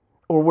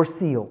 or we're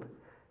sealed.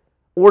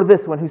 Or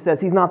this one who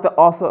says He's not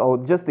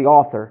just the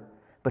author,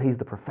 but He's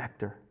the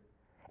perfecter.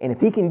 And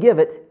if He can give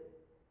it,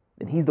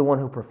 then He's the one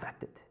who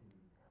perfected it.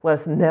 Let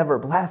us never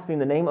blaspheme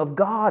the name of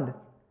God,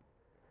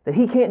 that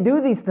He can't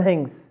do these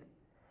things.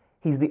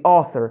 He's the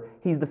author,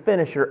 He's the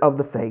finisher of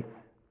the faith.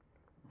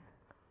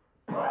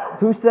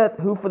 Who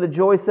for the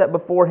joy set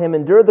before Him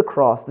endured the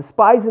cross,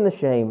 despising the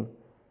shame,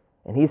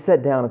 and He's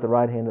set down at the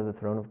right hand of the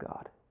throne of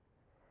God.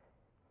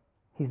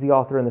 He's the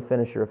author and the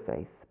finisher of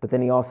faith. But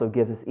then he also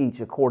gives us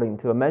each according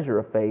to a measure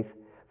of faith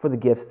for the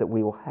gifts that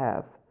we will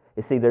have.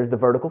 You see, there's the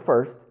vertical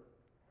first,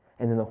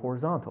 and then the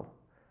horizontal.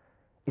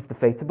 It's the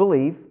faith to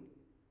believe.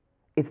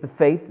 It's the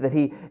faith that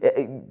he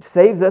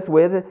saves us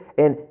with,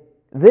 and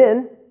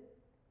then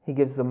he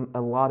gives them a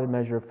allotted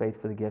measure of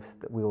faith for the gifts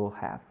that we will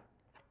have.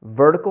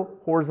 Vertical,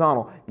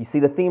 horizontal. You see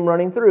the theme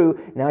running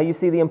through. Now you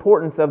see the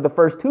importance of the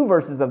first two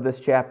verses of this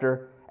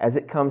chapter as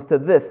it comes to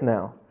this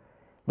now.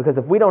 Because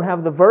if we don't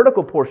have the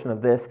vertical portion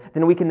of this,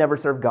 then we can never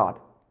serve God.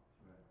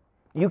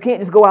 You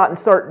can't just go out and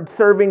start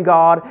serving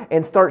God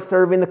and start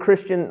serving the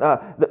Christian,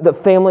 the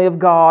family of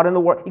God and the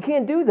world. You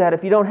can't do that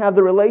if you don't have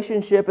the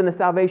relationship and the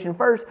salvation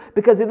first,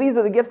 because these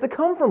are the gifts that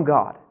come from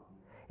God.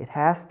 It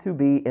has to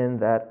be in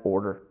that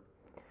order.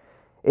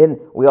 And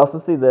we also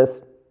see this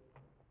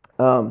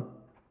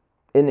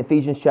in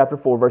Ephesians chapter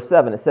 4, verse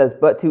 7. It says,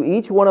 "But to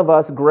each one of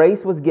us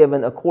grace was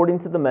given according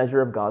to the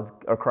measure of God's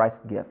or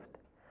Christ's gift."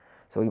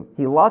 So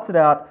he lots it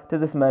out to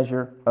this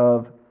measure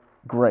of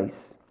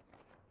grace.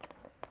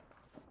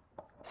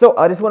 So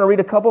I just want to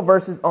read a couple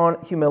verses on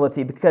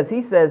humility, because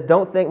he says,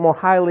 don't think more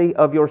highly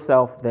of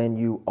yourself than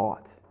you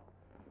ought.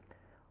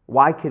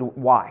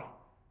 Why?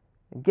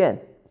 Again,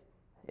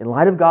 in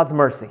light of God's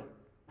mercy.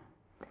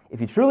 If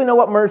you truly know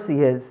what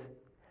mercy is,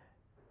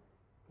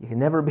 you can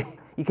never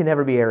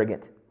be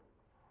arrogant.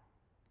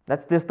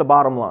 That's just the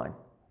bottom line.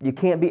 You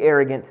can't be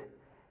arrogant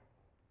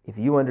if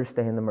you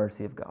understand the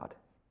mercy of God.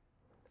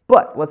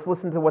 But let's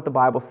listen to what the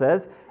Bible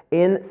says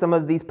in some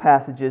of these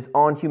passages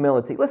on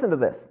humility. Listen to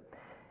this.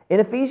 In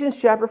Ephesians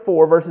chapter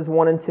 4, verses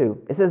 1 and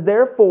 2, it says,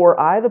 "Therefore,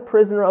 I, the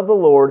prisoner of the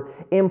Lord,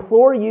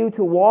 implore you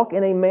to walk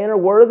in a manner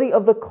worthy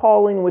of the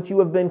calling which you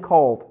have been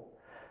called."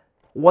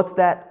 What's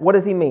that? What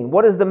does he mean?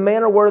 What is the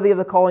manner worthy of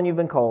the calling you've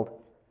been called?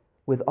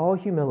 With all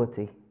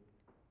humility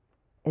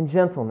and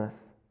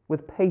gentleness,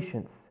 with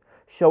patience,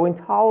 showing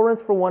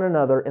tolerance for one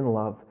another in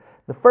love.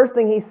 The first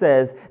thing he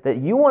says, that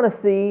you want to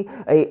see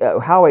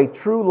how a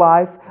true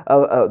life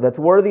that's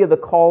worthy of the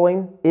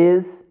calling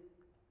is,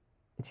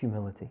 it's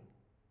humility.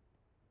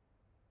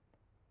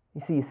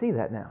 You see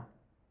that now.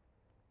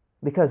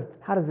 Because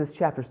how does this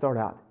chapter start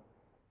out?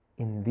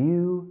 In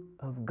view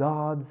of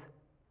God's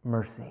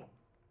mercy.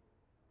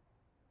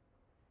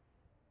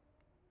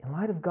 In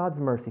light of God's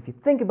mercy, if you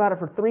think about it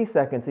for 3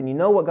 seconds and you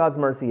know what God's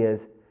mercy is,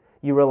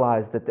 you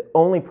realize that the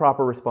only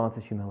proper response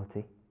is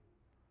humility.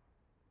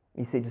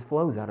 You see, it just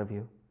flows out of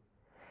you.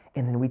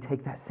 And then we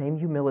take that same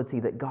humility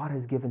that God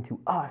has given to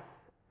us,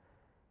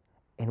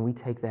 and we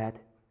take that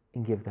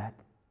and give that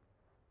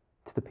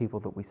to the people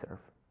that we serve,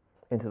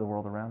 into the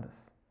world around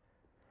us,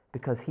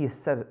 because he has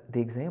set the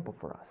example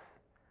for us.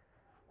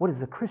 What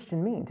does a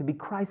Christian mean? To be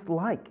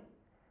Christ-like.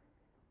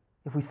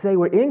 If we say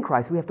we're in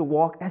Christ, we have to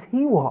walk as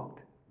he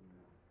walked.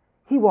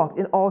 He walked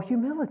in all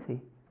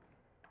humility.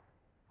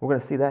 We're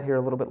going to see that here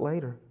a little bit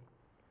later.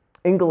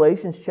 In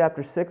Galatians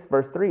chapter 6,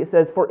 verse 3, it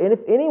says, "For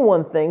if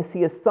anyone thinks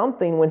he is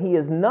something when he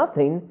is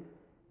nothing,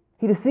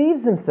 he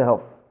deceives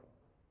himself."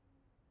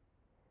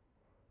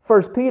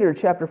 1 Peter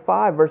chapter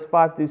 5, verse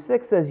 5 through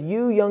 6 says,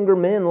 "You younger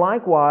men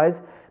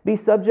likewise be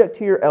subject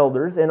to your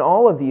elders, and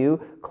all of you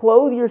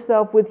clothe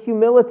yourself with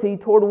humility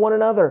toward one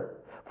another.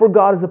 For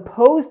God is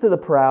opposed to the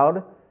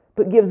proud,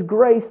 but gives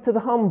grace to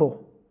the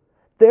humble.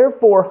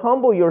 Therefore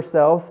humble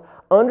yourselves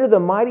under the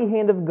mighty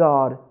hand of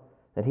God,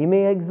 that he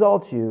may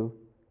exalt you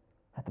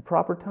at the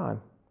proper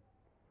time."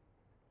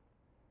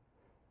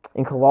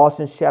 In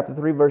Colossians chapter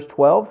 3, verse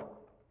 12,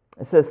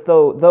 it says,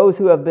 "So those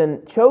who have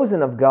been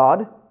chosen of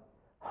God,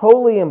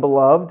 holy and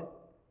beloved,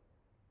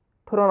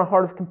 put on a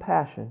heart of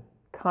compassion,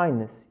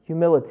 kindness,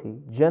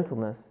 humility,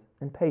 gentleness,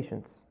 and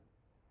patience."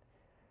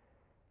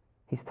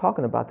 He's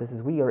talking about this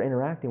as we are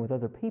interacting with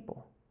other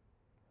people.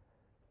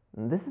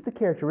 And this is the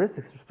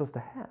characteristics we're supposed to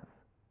have.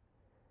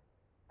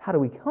 How do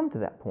we come to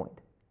that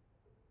point?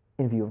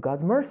 In view of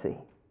God's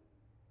mercy.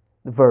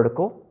 The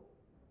vertical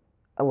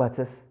lets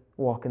us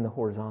walk in the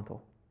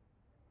horizontal.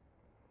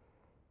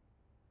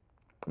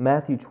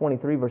 Matthew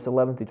 23, verse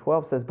 11 through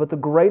 12 says, "But the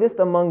greatest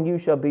among you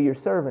shall be your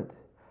servant.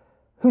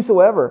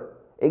 Whosoever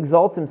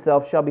exalts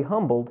himself shall be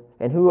humbled,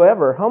 and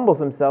whoever humbles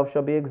himself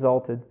shall be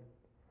exalted."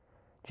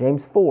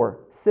 James 4,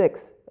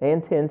 6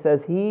 and 10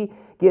 says, "He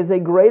gives a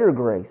greater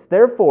grace.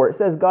 Therefore," it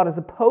says, "God is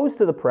opposed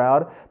to the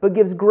proud, but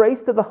gives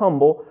grace to the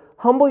humble.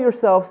 Humble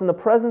yourselves in the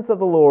presence of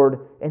the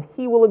Lord, and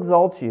he will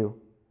exalt you."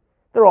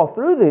 They're all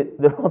through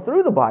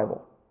the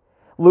Bible.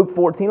 Luke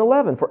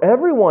 14:11, "For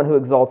everyone who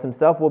exalts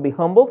himself will be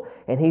humbled,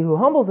 and he who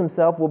humbles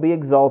himself will be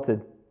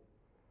exalted."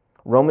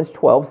 Romans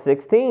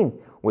 12:16,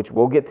 which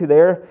we'll get to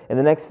there in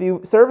the next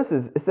few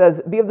services, it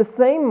says, "Be of the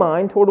same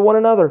mind toward one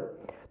another.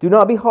 Do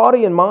not be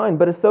haughty in mind,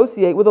 but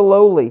associate with the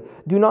lowly.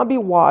 Do not be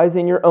wise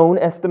in your own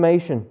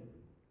estimation."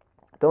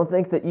 Don't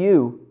think that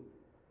you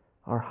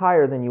are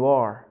higher than you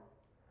are.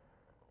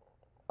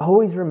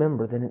 Always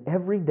remember that in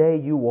every day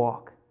you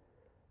walk,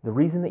 the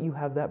reason that you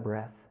have that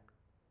breath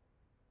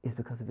is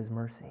because of his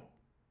mercy.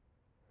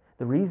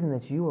 The reason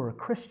that you are a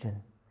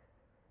Christian,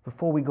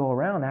 before we go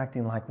around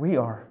acting like we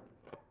are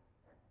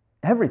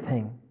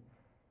everything,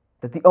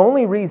 That the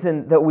only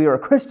reason that we are a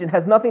Christian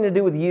has nothing to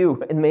do with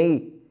you and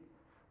me.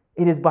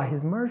 It is by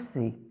His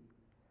mercy.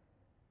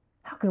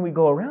 How can we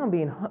go around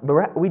being...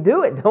 We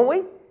do it, don't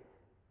we?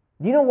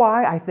 Do you know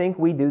why I think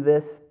we do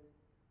this?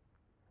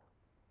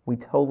 We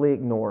totally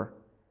ignore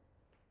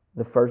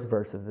the first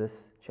verse of this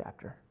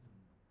chapter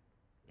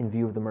in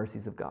view of the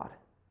mercies of God.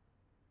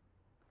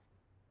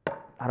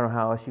 I don't know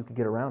how else you could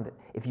get around it.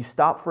 If you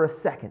stop for a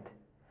second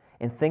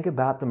and think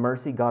about the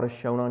mercy God has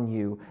shown on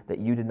you that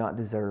you did not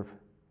deserve,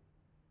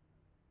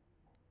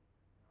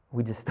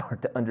 we just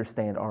start to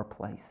understand our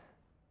place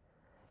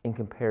in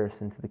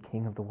comparison to the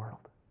King of the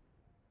world.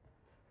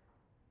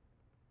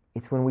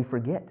 It's when we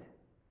forget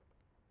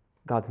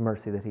God's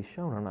mercy that He's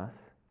shown on us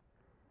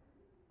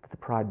that the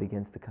pride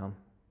begins to come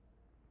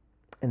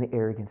and the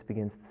arrogance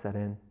begins to set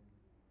in,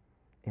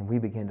 and we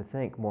begin to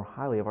think more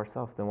highly of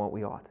ourselves than what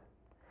we ought.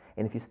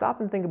 And if you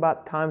stop and think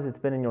about times it's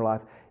been in your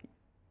life,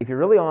 if you're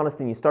really honest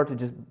and you start to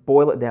just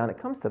boil it down,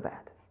 it comes to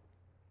that.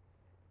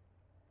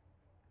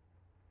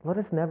 Let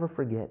us never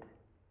forget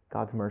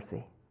God's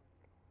mercy.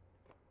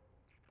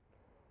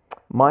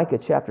 Micah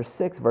chapter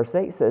 6 verse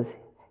 8 says,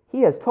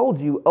 He has told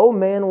you, O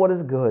man, what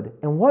is good.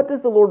 And what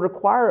does the Lord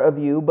require of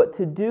you but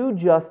to do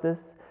justice,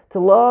 to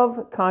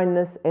love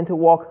kindness, and to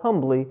walk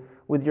humbly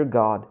with your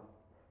God?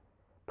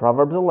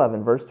 Proverbs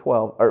 11 verse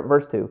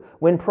 2.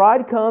 When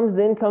pride comes,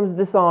 then comes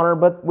dishonor,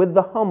 but with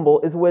the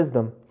humble is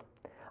wisdom.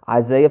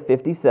 Isaiah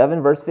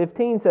 57 verse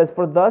 15 says,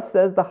 For thus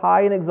says the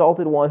high and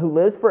exalted one who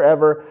lives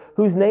forever,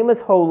 whose name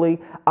is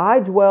holy, I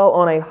dwell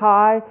on a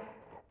high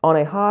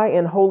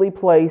and holy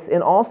place,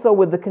 and also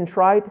with the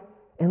contrite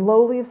and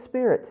lowly of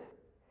spirit,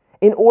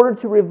 in order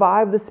to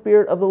revive the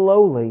spirit of the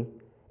lowly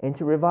and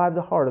to revive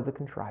the heart of the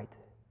contrite.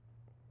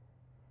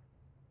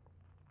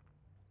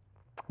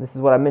 This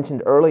is what I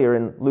mentioned earlier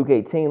in Luke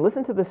 18.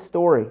 Listen to this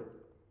story.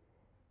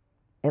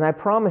 And I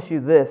promise you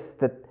this,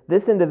 that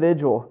this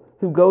individual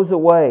who goes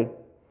away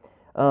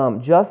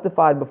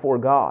justified before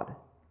God,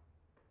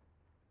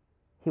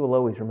 he will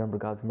always remember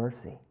God's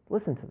mercy.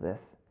 Listen to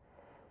this.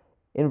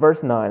 In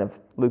verse 9 of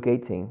Luke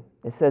 18,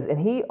 it says,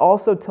 And he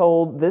also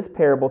told this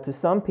parable to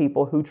some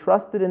people who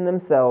trusted in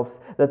themselves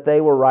that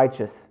they were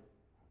righteous.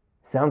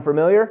 Sound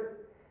familiar?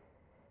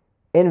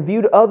 And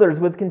viewed others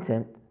with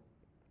contempt.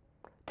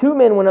 2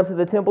 men went up to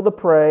the temple to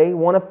pray,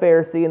 one a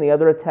Pharisee and the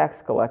other a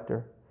tax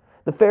collector.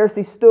 The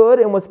Pharisee stood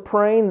and was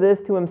praying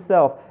this to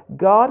himself,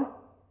 God,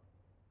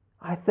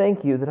 I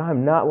thank you that I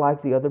am not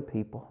like the other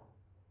people.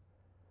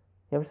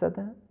 You ever said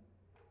that?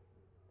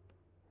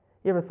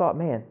 You ever thought,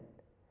 man,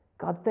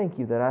 God, thank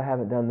you that I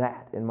haven't done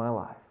that in my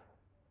life.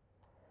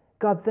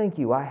 God, thank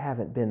you I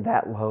haven't been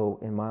that low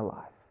in my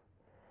life.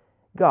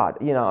 God,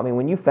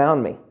 when you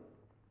found me,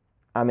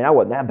 I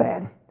wasn't that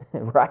bad,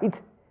 right?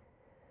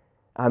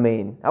 I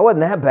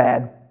wasn't that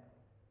bad.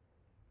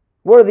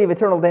 Worthy of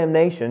eternal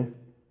damnation,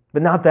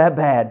 but not that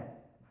bad.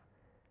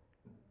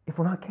 If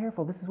we're not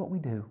careful, this is what we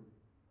do.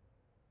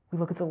 We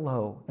look at the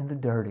low and the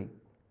dirty,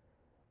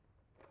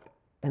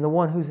 and the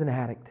one who's an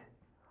addict,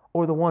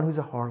 or the one who's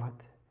a harlot,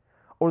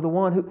 or the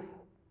one who...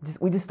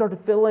 we just start to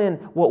fill in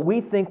what we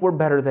think we're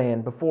better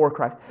than before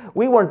Christ.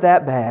 We weren't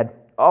that bad.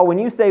 Oh, when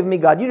you saved me,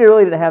 God, you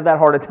really didn't have that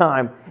hard a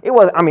time. It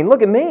was,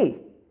 look at me.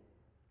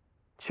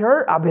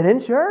 Church, I've been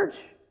in church.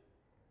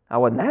 I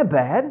wasn't that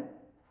bad.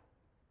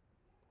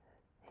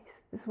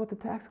 This is what the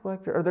tax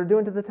collector, or they're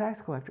doing to the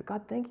tax collector.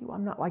 God, thank you,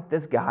 I'm not like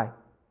this guy.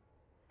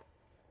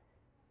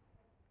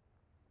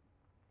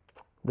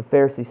 The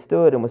Pharisee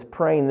stood and was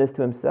praying this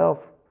to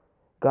himself.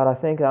 God, I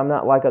think I'm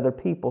not like other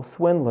people,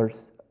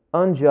 swindlers,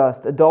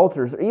 unjust,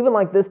 adulterers, or even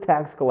like this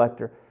tax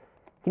collector.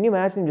 Can you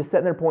imagine him just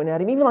sitting there pointing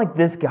at him? Even like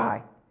this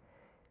guy.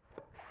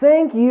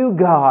 Thank you,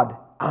 God,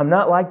 I'm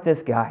not like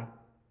this guy.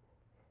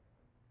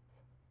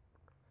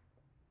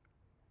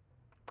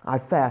 I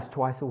fast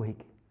twice a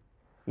week.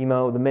 The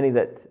many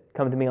that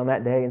come to me on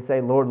that day and say,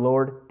 Lord,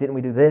 Lord, didn't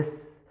we do this?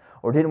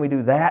 Or didn't we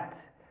do that?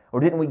 Or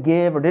didn't we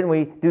give? Or didn't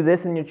we do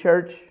this in your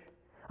church?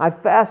 I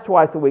fast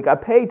twice a week. I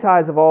pay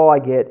tithes of all I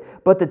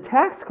get. But the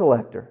tax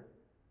collector,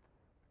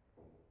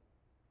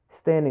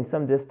 standing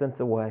some distance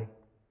away,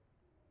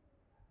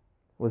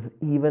 was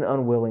even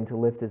unwilling to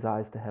lift his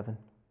eyes to heaven,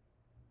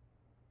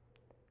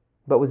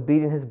 but was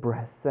beating his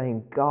breast,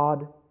 saying,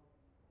 God,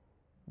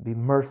 be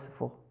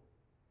merciful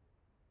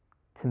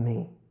to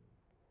me,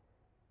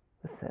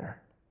 the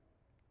sinner.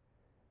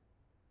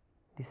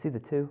 Do you see the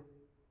two?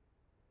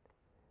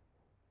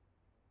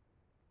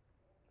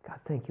 God,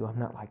 thank you, I'm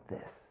not like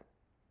this.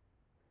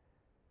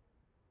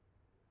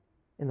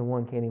 And the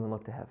one can't even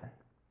look to heaven.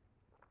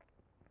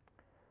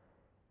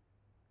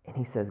 And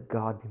he says,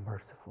 God, be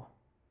merciful.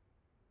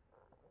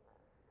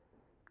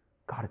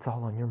 God, it's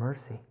all on your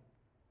mercy,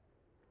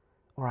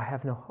 or I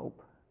have no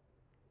hope.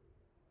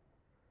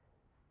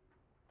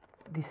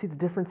 Do you see the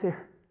difference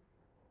here?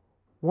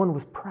 One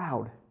was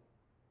proud,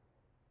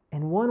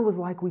 and one was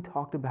like we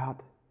talked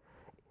about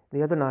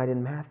the other night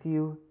in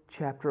Matthew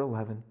chapter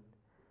 11.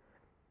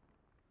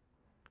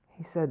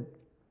 He said,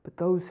 but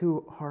those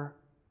who are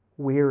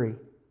weary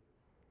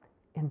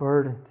and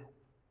burdened,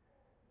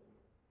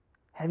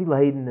 Heavy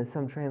laden, as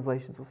some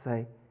translations will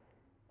say.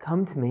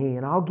 Come to me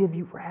and I'll give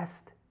you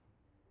rest.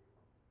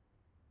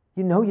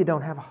 You know you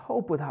don't have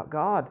hope without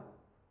God.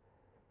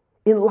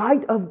 In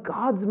light of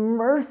God's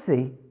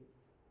mercy,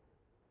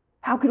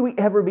 how could we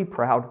ever be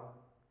proud?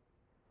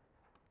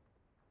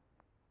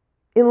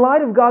 In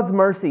light of God's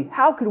mercy,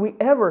 how could we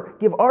ever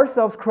give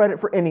ourselves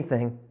credit for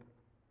anything?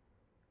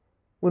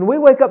 When we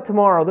wake up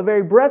tomorrow, the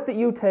very breath that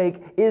you take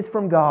is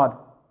from God.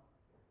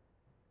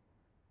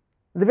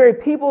 The very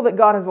people that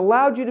God has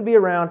allowed you to be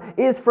around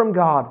is from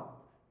God.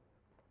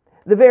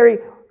 The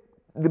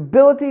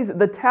abilities,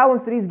 the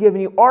talents that He's given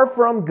you are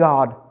from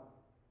God.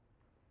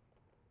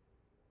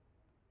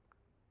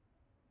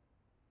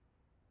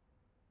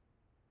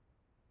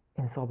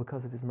 And it's all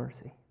because of His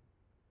mercy.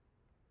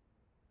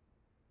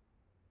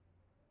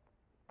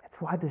 That's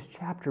why this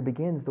chapter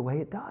begins the way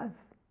it does.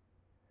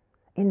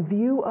 In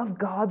view of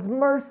God's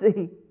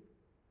mercy,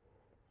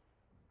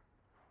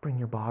 bring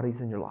your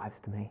bodies and your lives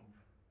to me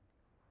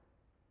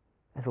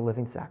as a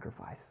living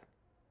sacrifice.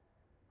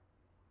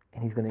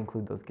 And He's going to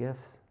include those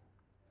gifts.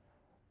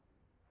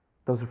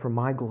 Those are for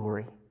my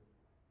glory,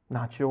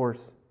 not yours.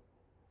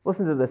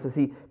 Listen to this as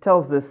He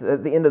tells this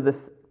at the end of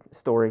this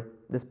story,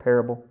 this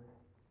parable.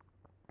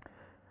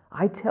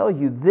 I tell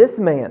you, this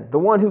man, the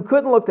one who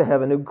couldn't look to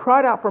heaven, who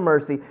cried out for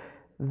mercy,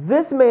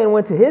 this man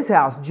went to his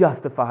house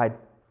justified.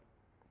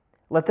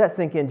 Let that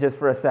sink in just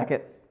for a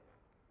second.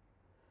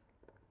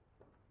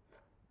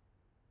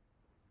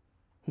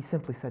 He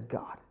simply said,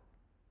 God,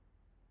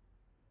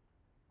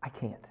 I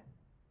can't.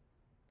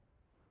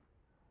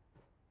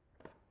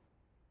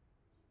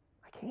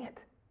 I can't.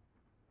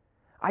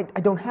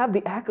 I don't have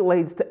the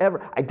accolades to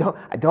ever. I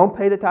don't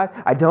pay the tithe.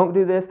 I don't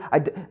do this.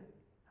 That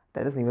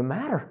doesn't even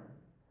matter.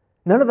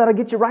 None of that will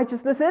get you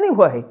righteousness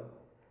anyway.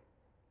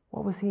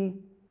 What was he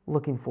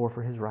looking for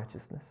his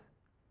righteousness?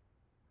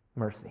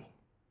 Mercy.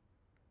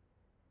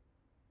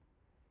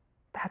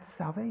 That's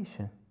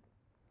salvation.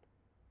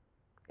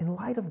 In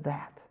light of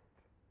that,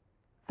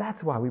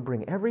 that's why we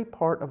bring every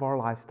part of our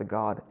lives to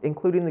God,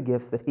 including the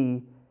gifts that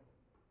He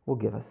will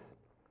give us.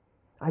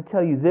 I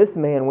tell you, this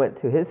man went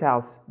to his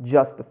house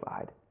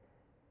justified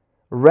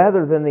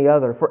rather than the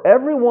other. For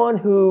everyone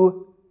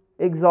who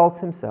exalts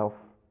himself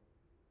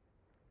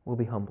will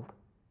be humbled,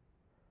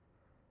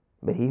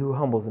 but he who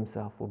humbles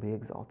himself will be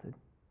exalted.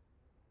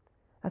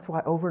 That's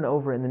why over and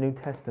over in the New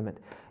Testament,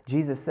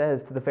 Jesus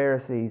says to the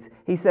Pharisees,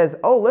 He says,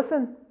 oh,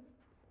 listen,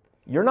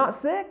 you're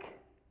not sick.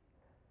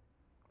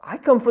 I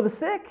come for the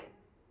sick.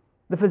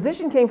 The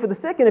physician came for the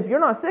sick, and if you're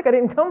not sick, I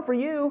didn't come for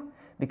you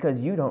because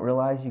you don't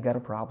realize you got a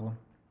problem.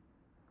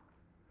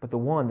 But the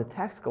one, the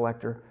tax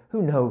collector,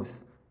 who knows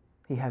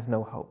he has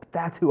no hope.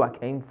 That's who I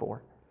came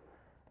for.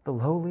 The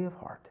lowly of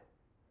heart.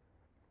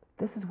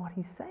 This is what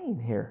He's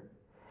saying here.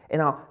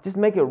 And I'll just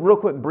make it real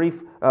quick brief.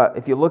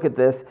 If you look at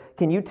this,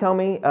 can you tell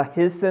me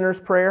his sinner's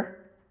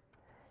prayer?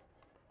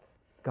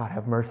 God,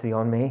 have mercy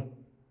on me.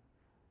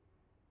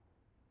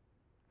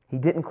 He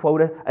didn't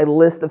quote a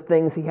list of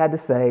things he had to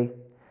say.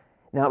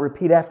 Now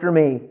repeat after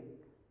me.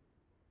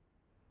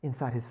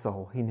 Inside his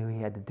soul, he knew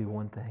he had to do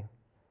one thing.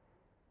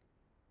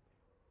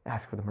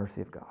 Ask for the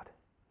mercy of God.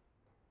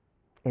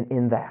 And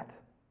in that,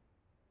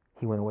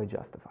 he went away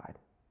justified.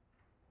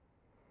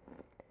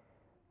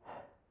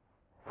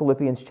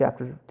 Philippians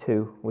chapter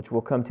 2, which we'll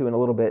come to in a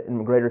little bit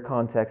in greater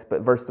context, but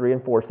verse 3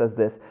 and 4 says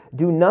this,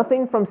 do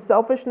nothing from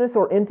selfishness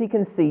or empty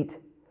conceit,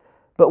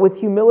 but with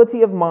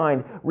humility of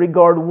mind,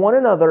 regard one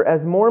another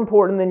as more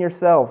important than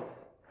yourselves.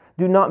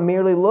 Do not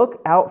merely look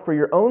out for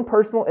your own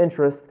personal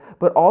interest,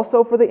 but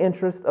also for the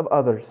interest of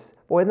others.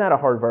 Boy, isn't that a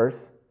hard verse?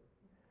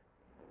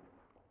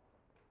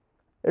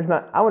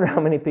 I wonder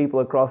how many people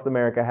across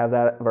America have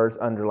that verse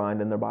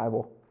underlined in their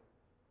Bible.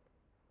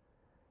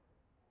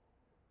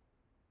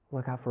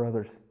 Look out for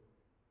others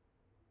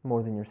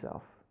more than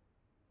yourself.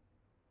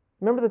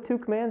 Remember the two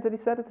commands that He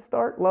said at the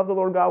start? Love the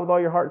Lord God with all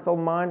your heart, soul,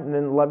 and mind, and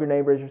then love your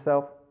neighbor as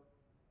yourself.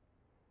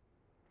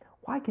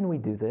 Why can we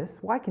do this?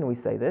 Why can we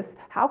say this?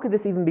 How could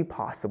this even be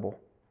possible?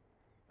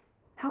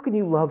 How can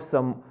you love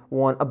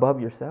someone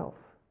above yourself?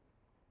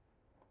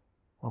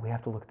 Well, we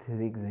have to look to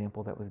the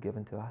example that was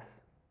given to us.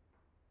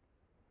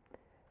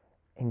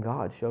 And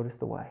God showed us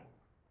the way.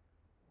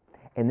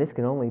 And this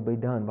can only be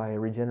done by a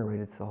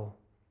regenerated soul.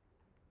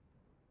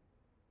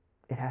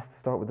 It has to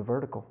start with the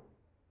vertical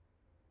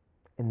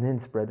and then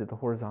spread to the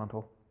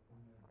horizontal.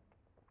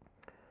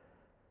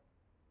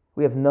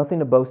 We have nothing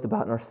to boast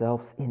about in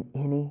ourselves in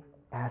any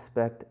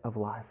aspect of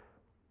life.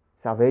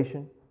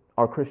 Salvation,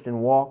 our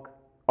Christian walk,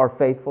 our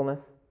faithfulness,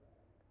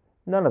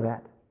 none of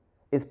that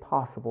is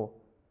possible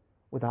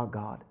without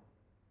God.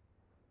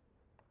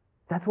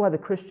 That's why the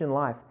Christian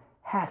life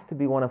has to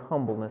be one of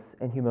humbleness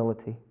and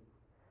humility.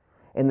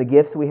 And the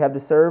gifts we have to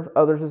serve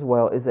others as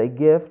well is a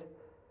gift,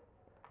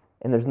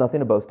 and there's nothing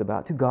to boast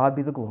about. To God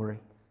be the glory.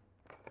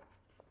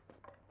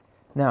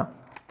 Now,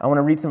 I want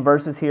to read some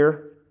verses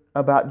here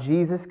about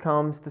Jesus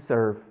comes to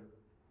serve.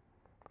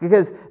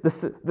 Because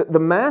the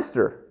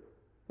master,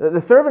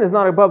 the servant is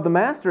not above the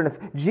master, and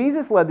if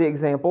Jesus led the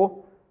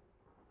example,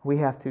 We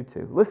have to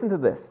too. Listen to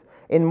this.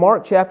 In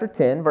Mark chapter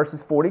 10,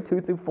 verses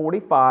 42 through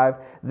 45,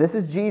 this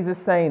is Jesus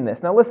saying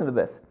this. Now listen to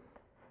this.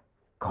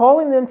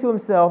 Calling them to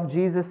himself,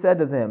 Jesus said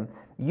to them,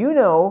 "You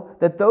know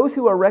that those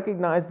who are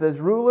recognized as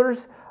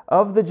rulers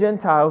of the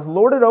Gentiles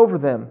lord it over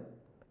them,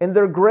 and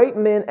their great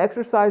men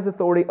exercise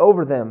authority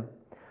over them.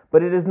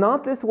 But it is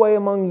not this way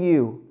among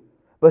you.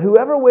 But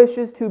whoever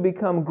wishes to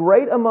become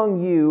great among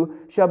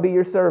you shall be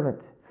your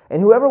servant.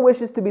 And whoever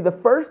wishes to be the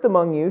first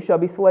among you shall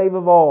be slave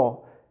of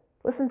all."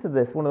 Listen to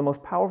this, one of the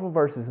most powerful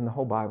verses in the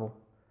whole Bible.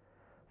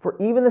 "For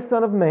even the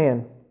Son of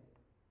Man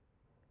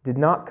did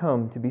not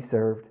come to be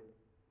served,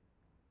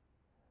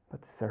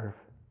 but to serve."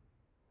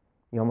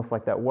 You almost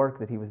like that work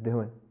that he was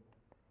doing.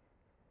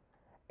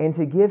 "And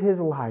to give his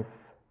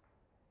life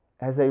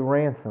as a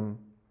ransom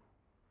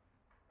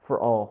for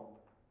all."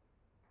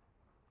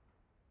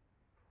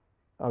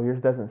 Oh,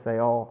 yours doesn't say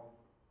all.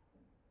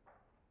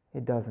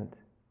 It doesn't.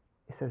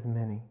 It says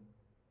many.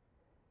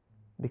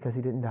 Because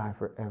he didn't die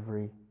for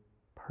every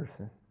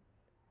person.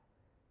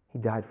 He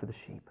died for the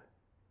sheep.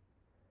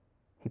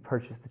 He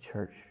purchased the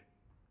church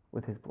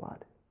with his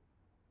blood.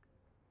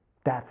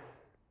 That's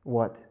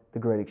what the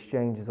great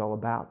exchange is all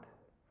about.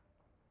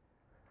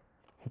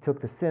 He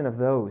took the sin of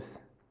those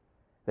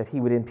that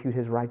he would impute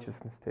his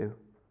righteousness to.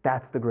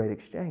 That's the great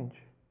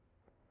exchange.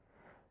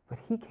 But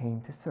he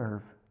came to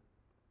serve.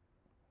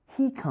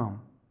 He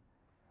come.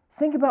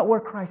 Think about where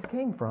Christ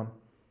came from.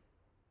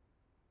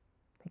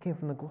 He came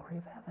from the glory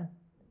of heaven.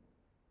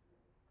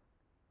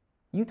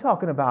 You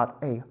talking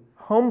about a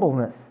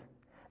humbleness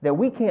that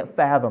we can't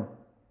fathom.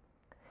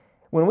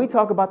 When we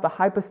talk about the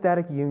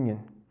hypostatic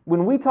union,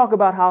 when we talk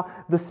about how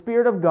the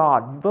Spirit of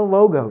God, the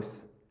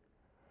Logos,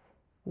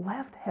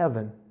 left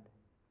heaven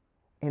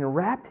and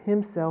wrapped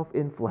himself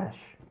in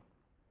flesh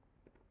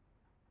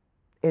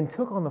and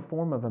took on the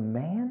form of a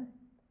man,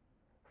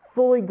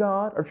 fully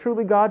God,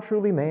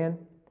 truly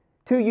man,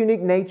 two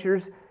unique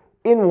natures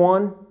in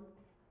one.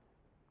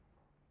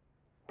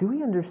 Do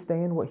we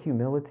understand what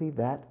humility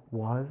that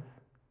was?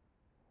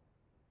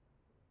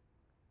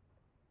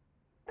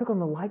 Took on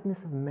the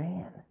likeness of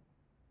man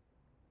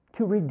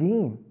to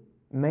redeem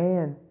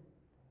man.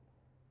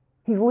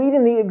 He's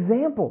leading the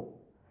example.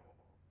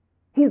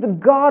 He's the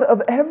God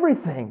of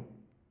everything.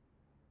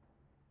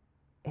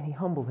 And he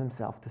humbled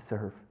himself to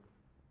serve.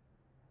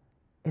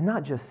 And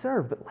not just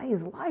serve, but lay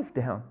his life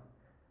down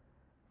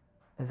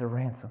as a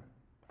ransom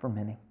for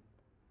many.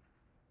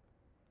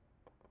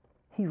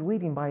 He's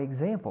leading by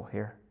example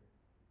here.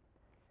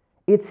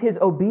 It's his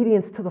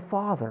obedience to the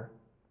Father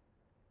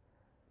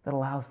that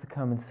allows to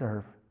come and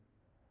serve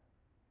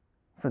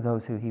for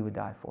those who he would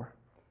die for.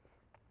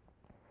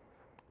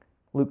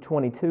 Luke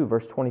 22,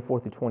 verse 24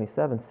 through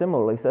 27,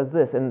 similarly says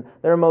this, "And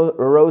there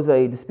arose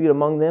a dispute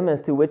among them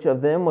as to which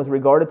of them was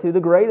regarded to the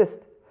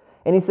greatest.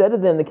 And he said to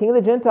them, the king of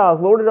the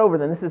Gentiles lorded over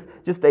them." This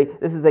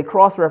is a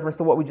cross-reference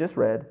to what we just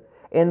read.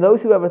 "And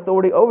those who have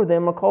authority over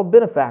them are called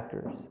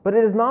benefactors. But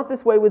it is not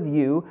this way with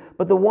you,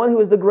 but the one who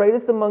is the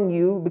greatest among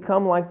you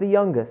become like the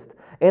youngest,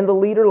 and the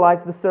leader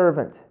like the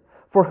servant.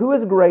 For who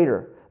is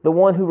greater, the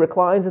one who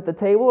reclines at the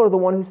table or the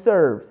one who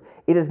serves?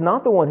 It is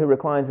not the one who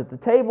reclines at the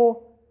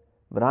table,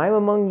 but I am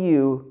among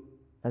you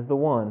as the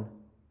one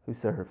who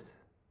serves."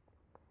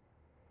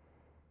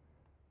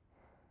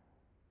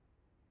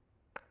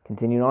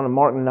 Continuing on in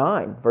Mark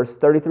 9, verse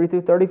 33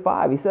 through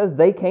 35, he says,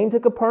 "They came to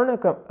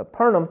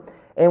Capernaum,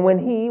 and when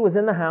he was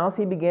in the house,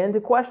 he began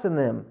to question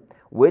them,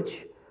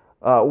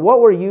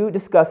 what were you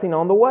discussing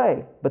on the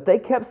way? But they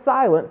kept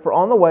silent, for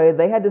on the way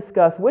they had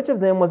discussed which of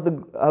them was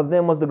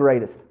the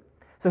greatest."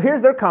 So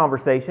here's their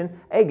conversation.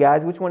 "Hey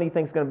guys, which one do you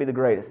think is going to be the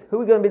greatest? Who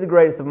is going to be the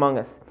greatest among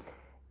us?"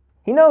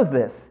 He knows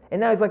this.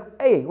 And now he's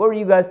like, "Hey, what were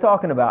you guys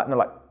talking about?" And they're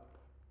like,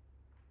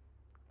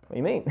 "What do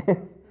you mean?"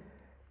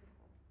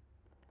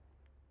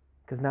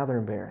 Because now they're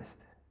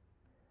embarrassed.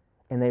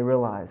 And they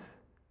realize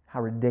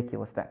how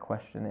ridiculous that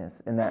question is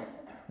and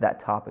that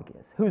topic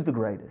is. Who's the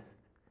greatest?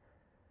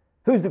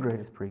 Who's the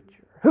greatest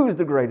preacher? Who's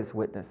the greatest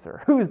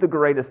witnesser? Who's the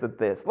greatest at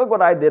this? Look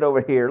what I did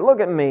over here. Look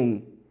at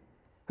me.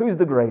 Who's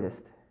the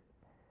greatest?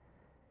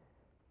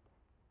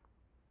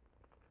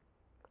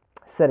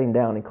 Sitting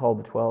down, he called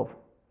the 12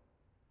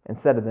 and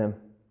said to them,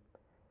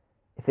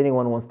 "If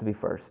anyone wants to be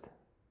first,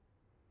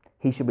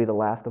 he should be the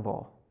last of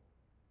all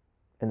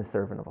and the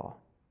servant of all."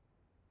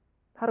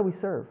 How do we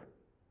serve?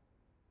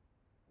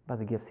 By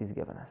the gifts he's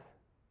given us.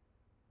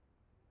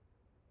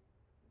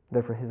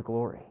 They're for his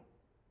glory.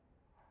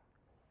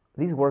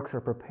 These works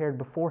are prepared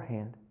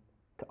beforehand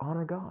to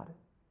honor God.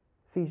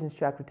 Ephesians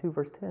chapter 2,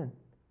 verse 10.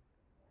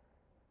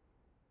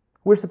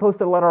 We're supposed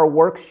to let our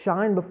works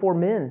shine before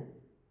men.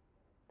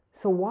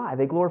 So why?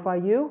 They glorify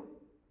you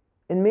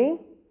and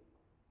me?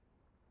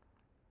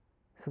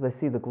 So they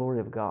see the glory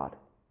of God.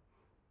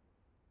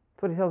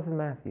 That's what he tells us in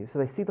Matthew. So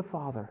they see the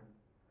Father,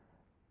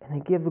 and they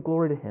give the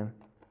glory to him.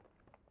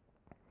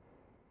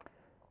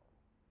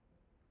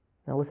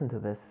 Now listen to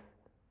this,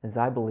 as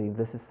I believe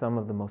this is some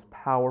of the most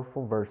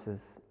powerful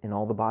verses in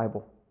all the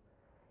Bible.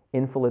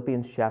 In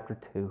Philippians chapter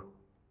 2,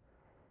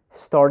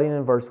 starting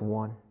in verse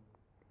 1.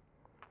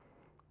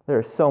 There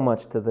is so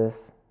much to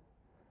this.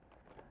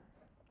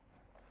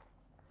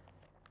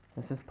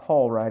 This is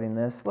Paul writing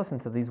this. Listen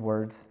to these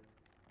words.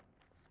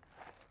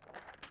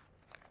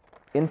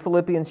 In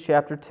Philippians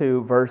chapter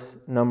 2, verse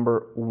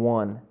number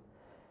 1.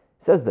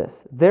 It says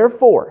this,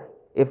 "Therefore,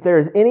 if there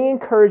is any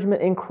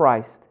encouragement in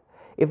Christ,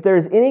 if there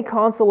is any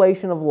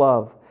consolation of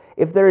love,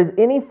 if there is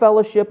any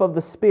fellowship of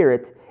the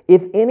Spirit,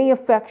 if any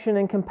affection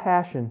and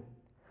compassion,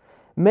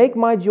 make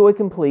my joy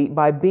complete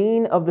by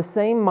being of the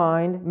same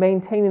mind,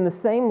 maintaining the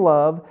same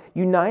love,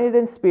 united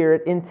in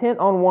spirit, intent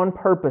on one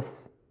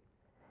purpose.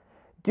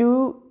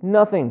 Do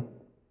nothing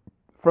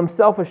from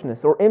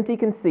selfishness or empty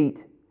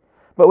conceit,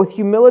 but with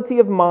humility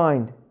of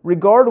mind,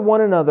 regard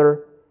one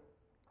another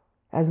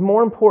as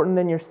more important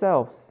than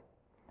yourselves.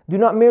 Do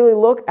not merely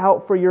look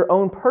out for your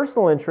own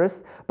personal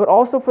interest, but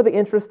also for the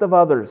interest of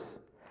others.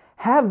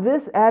 Have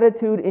this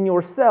attitude in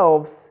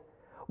yourselves,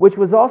 which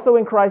was also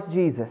in Christ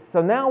Jesus."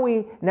 So now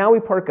we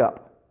perk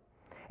up.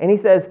 And he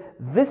says,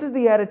 this is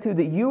the attitude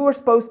that you are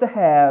supposed to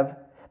have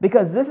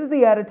because this is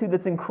the attitude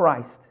that's in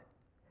Christ.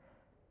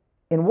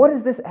 And what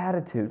is this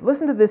attitude?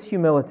 Listen to this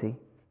humility.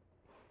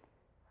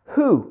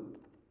 Who,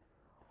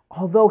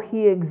 although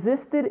he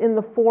existed in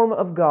the form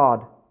of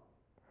God,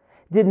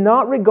 did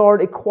not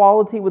regard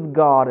equality with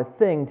God a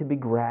thing to be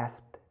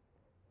grasped.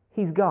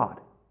 He's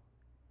God.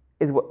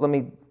 Let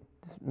me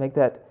just make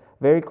that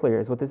very clear,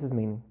 is what this is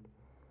meaning.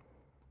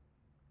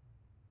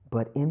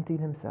 But emptied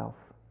himself,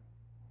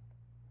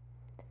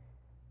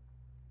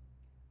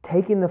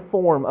 taking the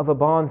form of a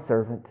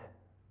bondservant,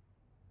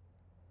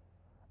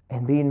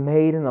 and being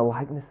made in the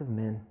likeness of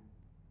men.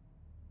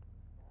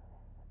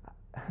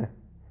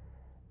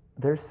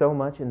 There's so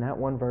much in that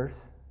one verse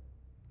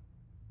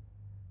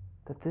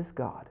that this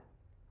God,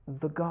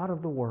 the God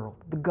of the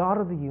world, the God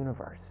of the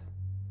universe,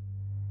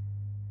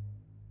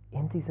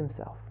 empties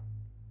himself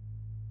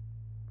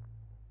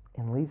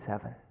and leaves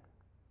heaven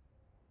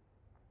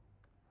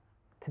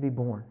to be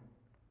born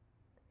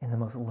in the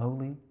most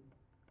lowly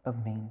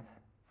of means,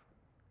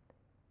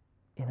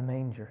 in a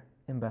manger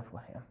in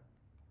Bethlehem.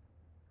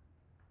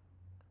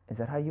 Is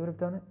that how you would have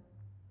done it?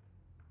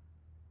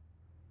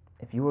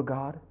 If you were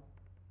God?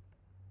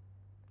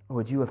 Or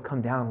would you have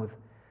come down with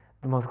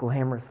the most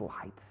glamorous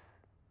lights,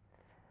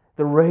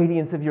 the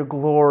radiance of your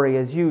glory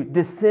as you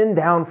descend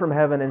down from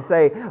heaven and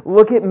say,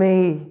 "Look at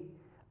me,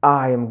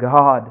 I am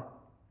God"?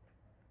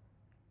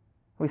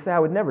 We say, I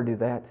would never do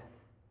that.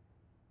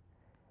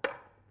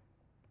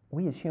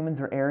 We as humans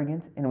are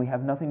arrogant, and we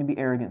have nothing to be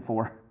arrogant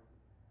for.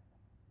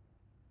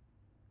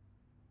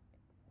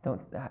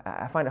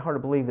 I find it hard to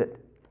believe that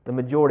the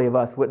majority of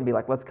us wouldn't be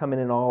like, let's come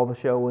in all the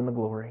show and the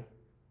glory.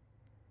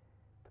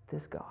 But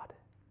this God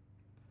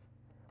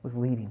was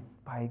leading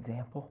by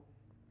example.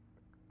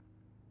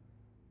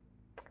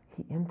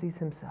 He empties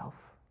himself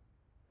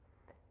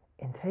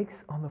and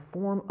takes on the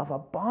form of a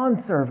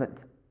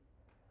bondservant.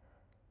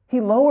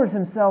 He lowers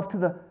himself to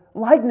the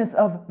likeness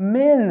of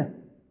men.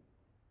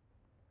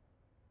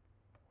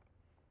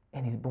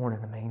 And he's born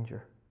in a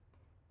manger,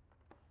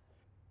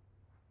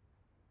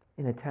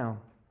 in a town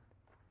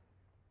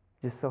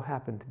just so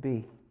happened to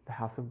be the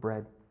house of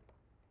bread,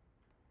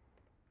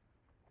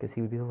 because he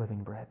would be the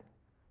living bread.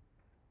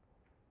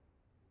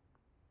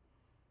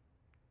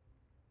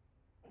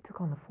 He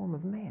took on the form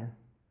of man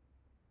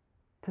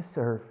to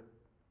serve.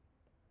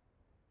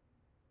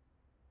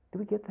 Do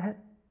we get that?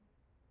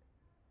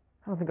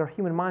 I don't think our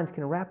human minds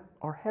can wrap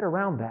our head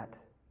around that.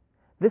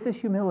 This is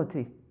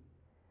humility.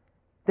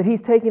 That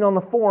he's taking on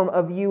the form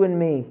of you and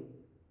me.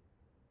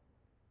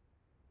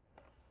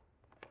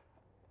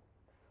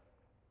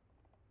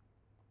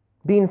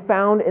 Being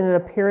found in an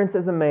appearance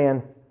as a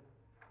man,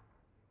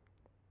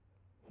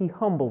 he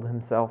humbled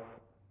himself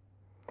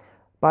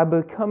by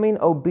becoming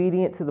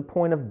obedient to the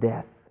point of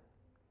death,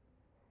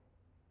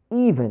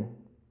 even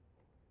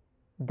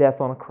death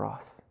on a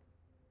cross.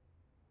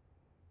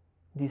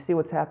 Do you see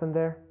what's happened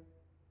there?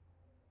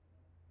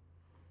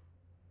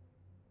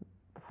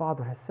 The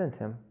Father has sent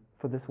him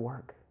for this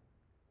work.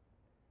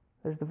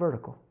 There's the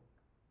vertical.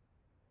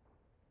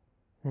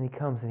 Then he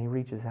comes and he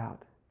reaches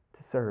out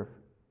to serve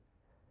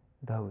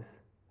those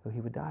who he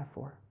would die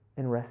for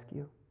and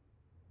rescue.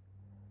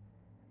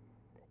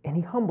 And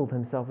he humbled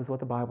himself, is what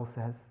the Bible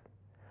says.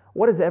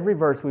 What is every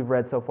verse we've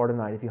read so far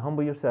tonight? If you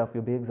humble yourself,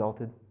 you'll be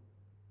exalted.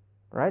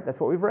 Right? That's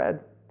what we've read.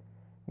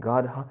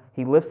 God,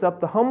 he lifts up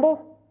the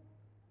humble.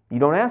 You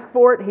don't ask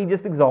for it, he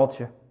just exalts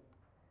you.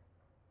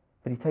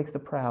 But he takes the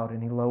proud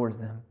and he lowers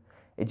them.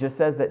 It just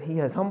says that he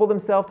has humbled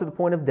himself to the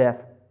point of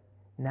death.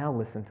 Now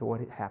listen to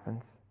what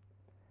happens.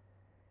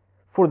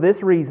 For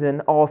this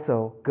reason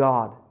also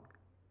God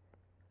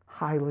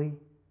highly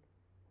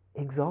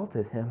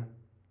exalted him.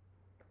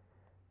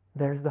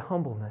 There's the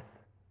humbleness.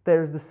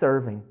 There's the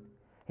serving.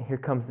 And here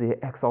comes the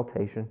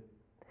exaltation.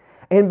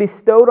 And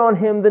bestowed on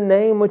him the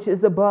name which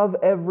is above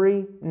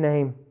every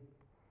name,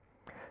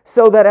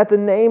 so that at the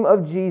name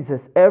of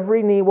Jesus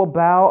every knee will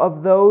bow,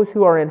 of those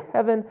who are in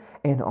heaven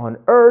and on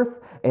earth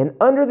and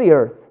under the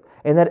earth,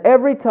 and that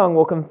every tongue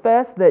will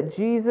confess that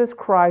Jesus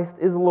Christ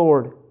is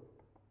Lord.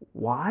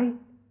 Why?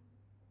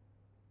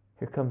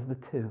 Here comes the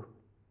two.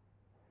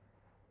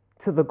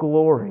 To the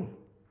glory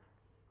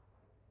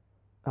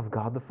of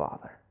God the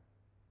Father.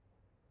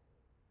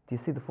 Do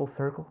you see the full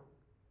circle?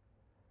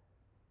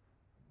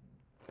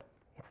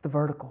 It's the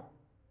vertical.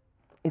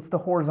 It's the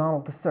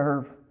horizontal to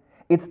serve.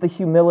 It's the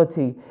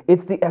humility.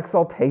 It's the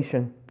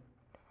exaltation.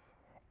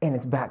 And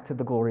it's back to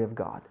the glory of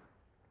God.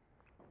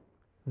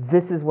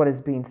 This is what is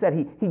being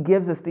said. He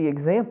gives us the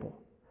example.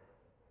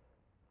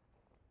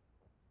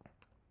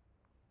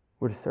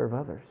 We're to serve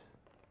others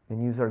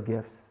and use our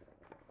gifts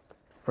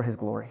for His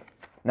glory.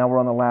 Now we're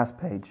on the last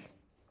page.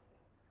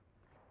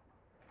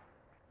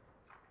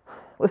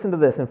 Listen to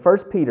this. In 1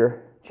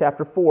 Peter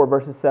chapter 4,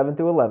 verses 7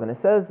 through 11, it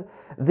says,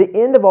 "The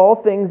end of all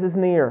things is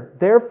near.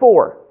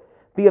 Therefore,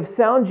 be of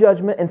sound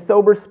judgment and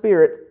sober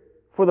spirit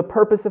for the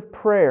purpose of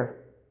prayer.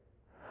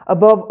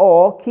 Above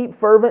all, keep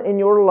fervent in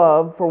your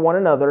love for one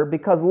another,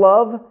 because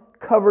love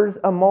covers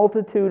a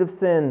multitude of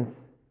sins.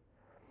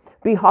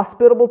 Be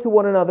hospitable to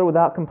one another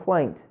without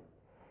complaint."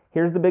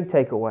 Here's the big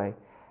takeaway.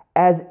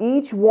 "As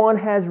each one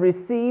has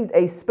received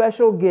a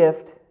special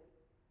gift,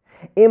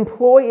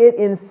 employ it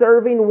in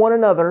serving one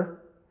another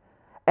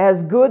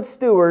as good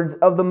stewards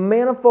of the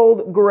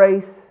manifold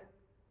grace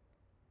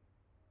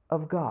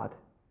of God."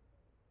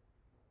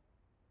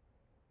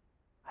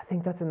 I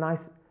think that's a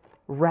nice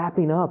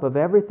wrapping up of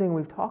everything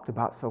we've talked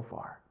about so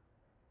far.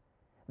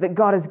 That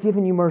God has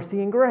given you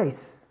mercy and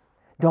grace.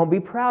 Don't be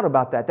proud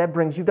about that. That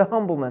brings you to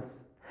humbleness.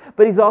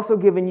 But He's also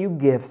given you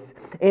gifts.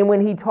 And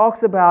when He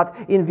talks about,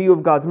 in view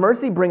of God's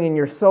mercy, bringing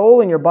your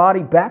soul and your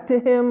body back to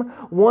Him,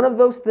 one of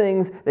those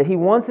things that He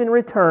wants in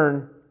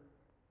return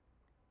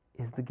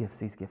is the gifts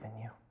He's given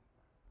you.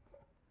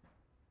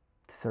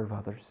 To serve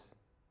others,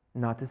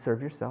 not to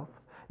serve yourself,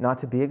 not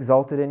to be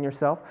exalted in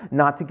yourself,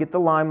 not to get the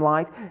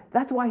limelight.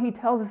 That's why He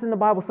tells us in the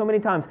Bible so many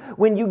times,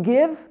 when you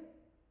give,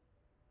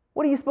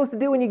 what are you supposed to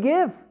do when you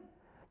give?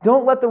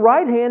 Don't let the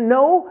right hand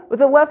know, but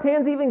the left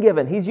hand's even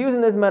given. He's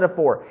using this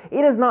metaphor.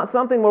 It is not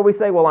something where we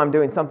say, well, I'm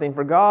doing something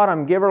for God,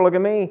 I'm a giver, look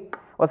at me.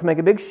 Let's make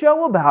a big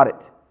show about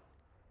it.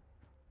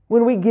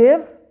 When we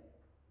give,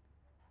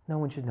 no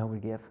one should know we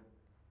give.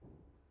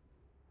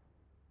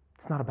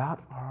 It's not about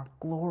our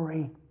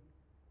glory.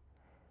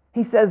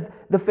 He says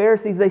the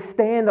Pharisees, they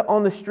stand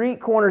on the street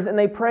corners and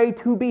they pray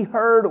to be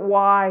heard.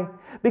 Why?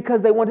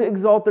 Because they want to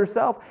exalt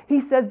themselves. He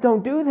says,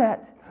 don't do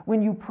that.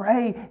 When you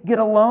pray, get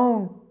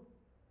alone.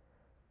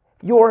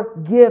 Your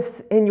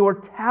gifts and your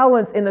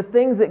talents and the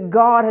things that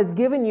God has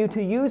given you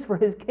to use for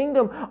His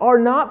kingdom are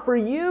not for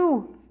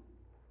you.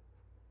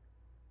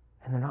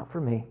 And they're not for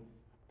me.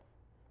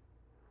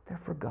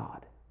 They're for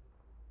God.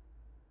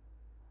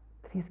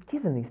 That He's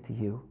given these to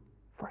you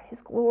for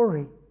His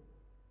glory.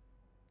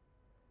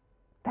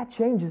 That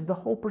changes the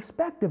whole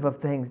perspective of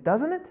things,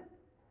 doesn't it?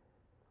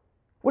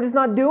 We're just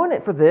not doing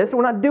it for this.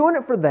 We're not doing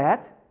it for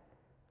that.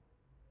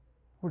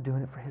 We're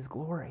doing it for His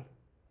glory.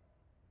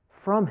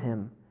 From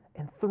Him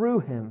and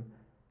through Him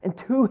and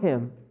to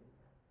Him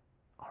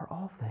are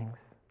all things.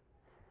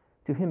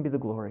 To Him be the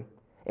glory.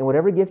 And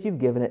whatever gift you've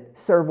given it,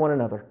 serve one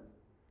another.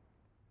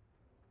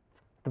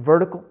 The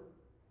vertical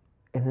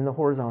and then the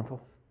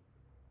horizontal.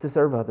 To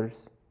serve others.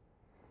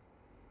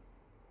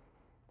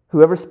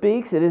 Whoever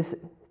speaks, it is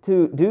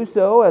to do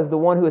so as the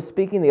one who is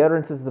speaking the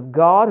utterances of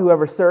God.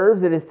 Whoever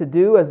serves, it is to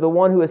do as the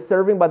one who is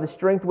serving by the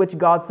strength which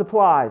God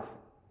supplies.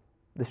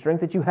 The strength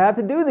that you have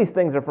to do these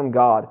things are from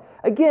God.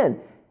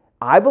 Again,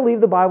 I believe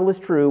the Bible is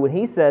true when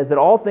He says that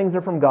all things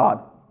are from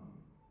God.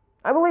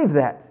 I believe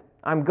that.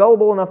 I'm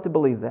gullible enough to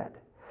believe that.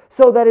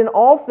 So that in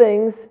all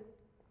things,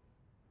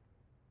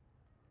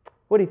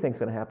 what do you think is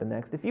going to happen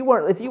next? If you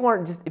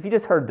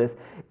just heard this,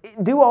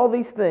 do all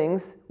these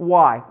things.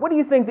 Why? What do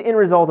you think the end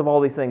result of all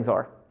these things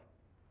are?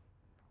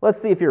 Let's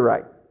see if you're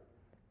right.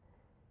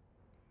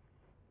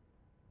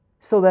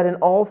 So that in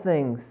all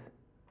things,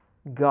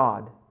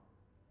 God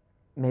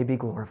may be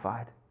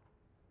glorified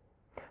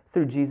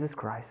through Jesus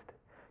Christ,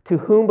 to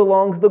whom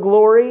belongs the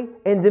glory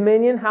and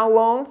dominion, how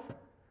long?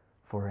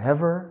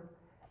 Forever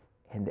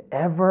and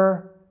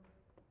ever.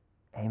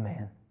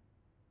 Amen.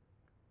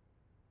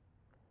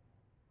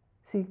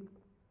 See,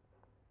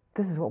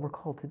 this is what we're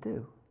called to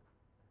do,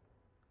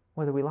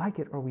 whether we like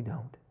it or we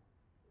don't.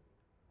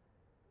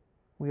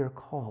 We are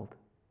called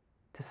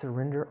to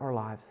surrender our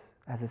lives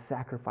as a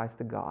sacrifice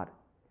to God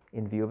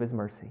in view of His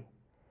mercy.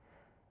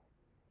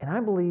 And I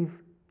believe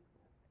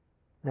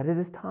that it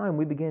is time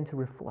we begin to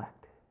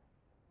reflect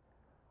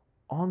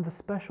on the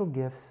special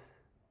gifts,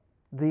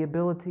 the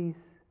abilities,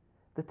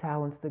 the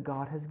talents that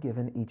God has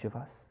given each of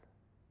us.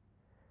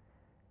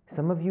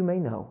 Some of you may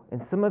know,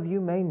 and some of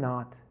you may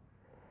not,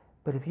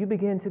 but if you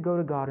begin to go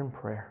to God in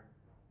prayer,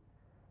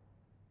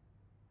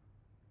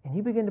 and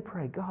you begin to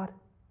pray, God,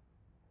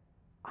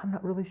 I'm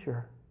not really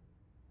sure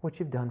what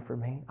You've done for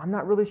me. I'm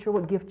not really sure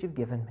what gift You've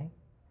given me.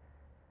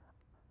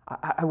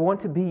 I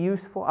want to be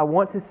useful. I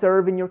want to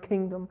serve in Your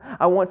kingdom.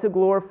 I want to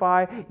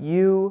glorify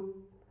You.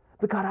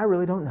 But God, I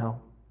really don't know.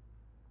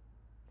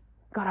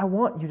 God, I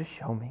want You to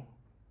show me.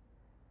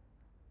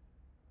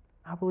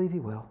 I believe He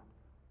will.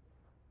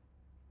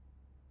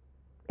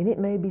 And it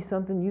may be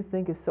something you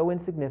think is so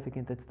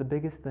insignificant that's the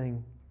biggest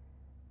thing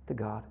to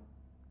God.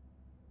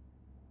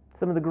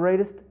 Some of the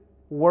greatest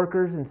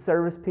workers and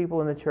service people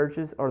in the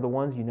churches are the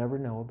ones you never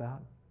know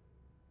about.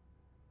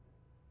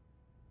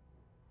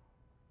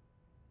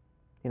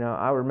 You know,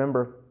 I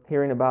remember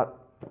hearing about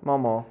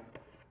Mama,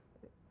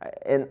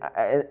 and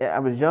I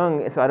was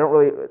young, so I don't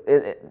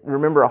really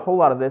remember a whole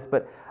lot of this,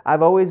 but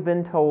I've always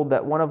been told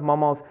that one of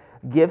Mama's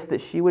gifts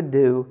that she would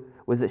do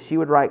was that she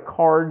would write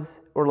cards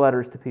or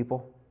letters to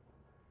people.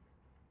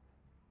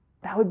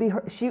 That would be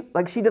her. She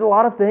did a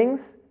lot of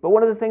things, but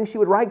one of the things, she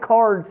would write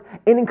cards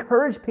and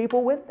encourage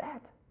people with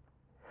that.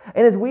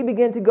 And as we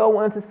begin to go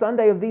on to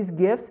Sunday of these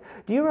gifts,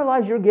 do you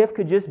realize your gift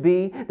could just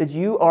be that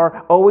you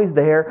are always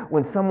there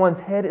when someone's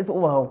head is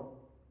low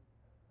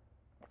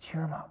to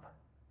cheer them up,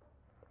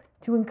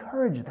 to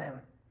encourage them?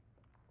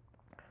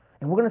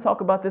 And we're going to talk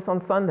about this on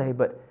Sunday,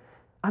 but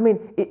I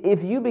mean,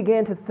 if you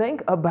began to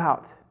think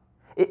about,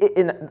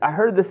 and I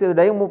heard this the other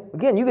day, and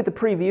again, you get the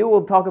preview,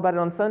 we'll talk about it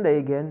on Sunday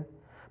again,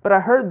 but I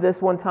heard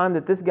this one time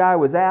that this guy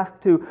was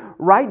asked to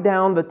write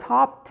down the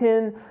top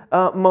 10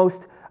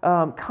 most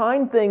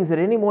kind things that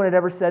anyone had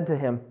ever said to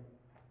him,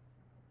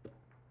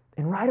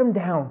 and write them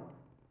down.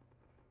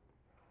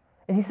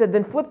 And he said,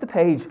 then flip the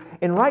page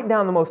and write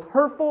down the most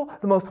hurtful,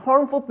 the most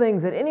harmful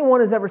things that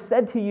anyone has ever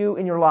said to you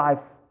in your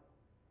life.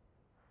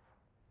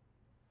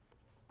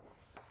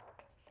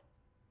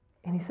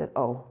 And he said,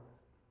 oh.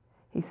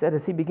 He said,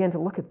 as he began to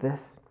look at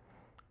this,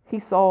 he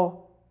saw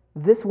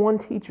this one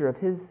teacher of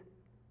his,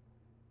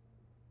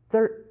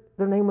 their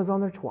name was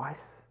on there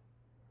twice.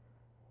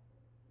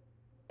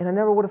 And I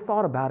never would have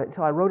thought about it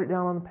until I wrote it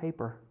down on the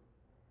paper.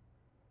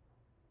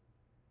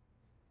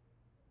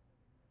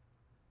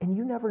 And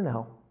you never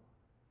know.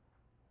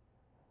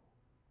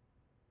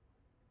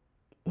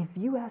 If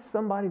you ask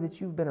somebody that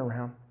you've been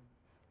around,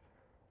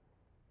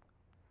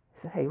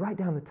 say, hey, write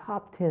down the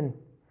top 10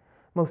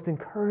 most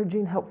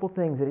encouraging, helpful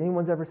things that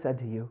anyone's ever said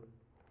to you,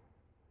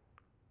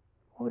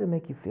 what would it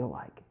make you feel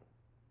like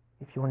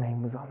if your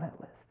name was on that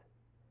list?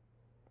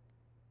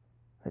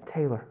 That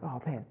Taylor,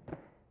 oh man,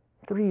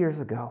 3 years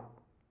ago,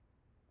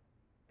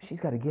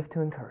 she's got a gift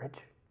to encourage.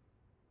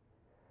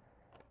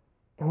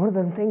 And one of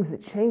the things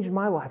that changed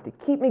my life to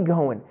keep me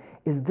going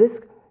is this,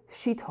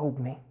 she told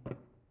me.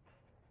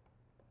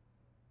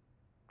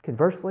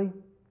 Conversely,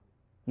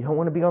 you don't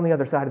want to be on the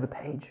other side of the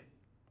page.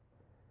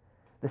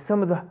 That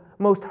some of the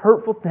most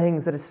hurtful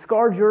things that have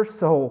scarred your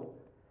soul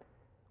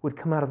would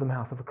come out of the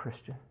mouth of a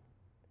Christian.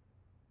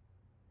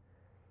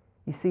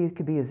 You see, it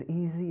could be as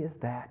easy as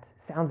that.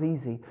 Sounds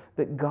easy,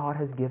 but God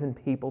has given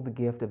people the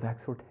gift of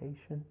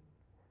exhortation.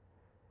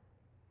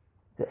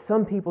 That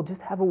some people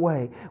just have a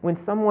way, when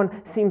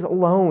someone seems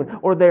alone,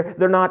 or they're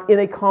not in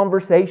a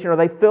conversation, or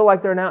they feel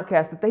like they're an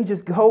outcast, that they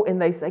just go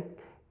and they say,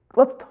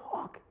 let's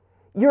talk.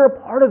 You're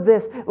a part of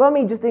this. Let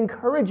me just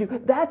encourage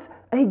you. That's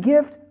a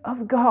gift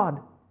of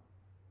God.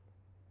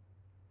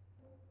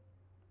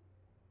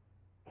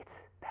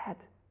 It's that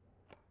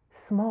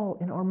small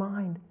in our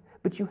mind,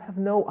 but you have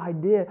no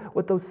idea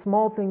what those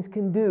small things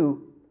can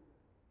do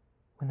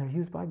when they're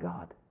used by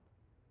God.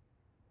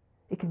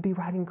 It could be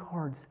writing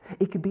cards.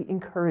 It could be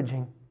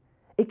encouraging.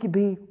 It could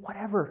be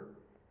whatever.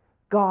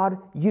 God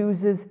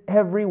uses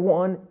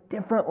everyone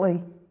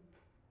differently.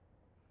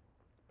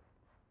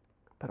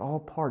 But all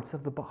parts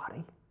of the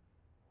body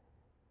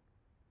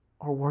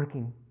are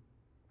working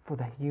for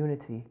the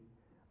unity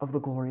of the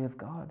glory of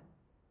God.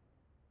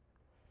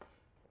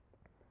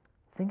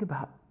 Think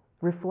about it.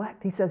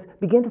 Reflect. He says,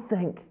 begin to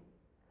think.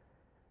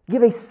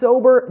 Give a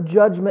sober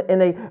judgment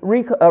and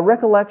a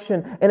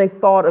recollection and a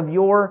thought of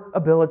your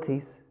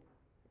abilities.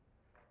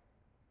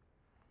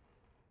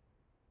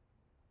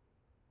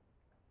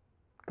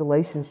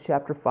 Galatians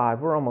chapter 5,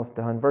 we're almost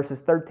done. Verses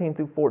 13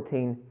 through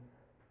 14.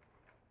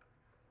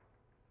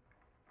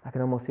 I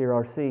can almost hear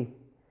RC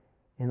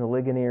in the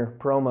Ligonier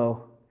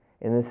promo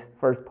in this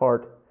first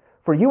part.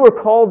 For you were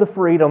called to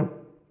freedom.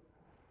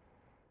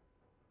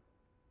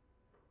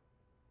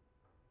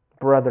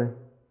 Brethren,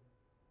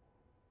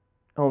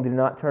 only do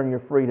not turn your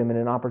freedom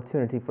into an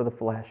opportunity for the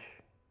flesh,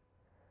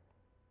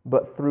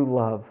 but through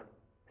love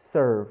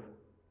serve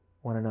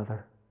one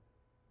another.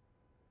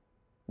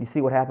 You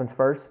see what happens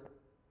first?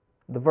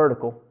 The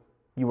vertical,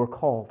 you were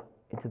called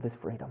into this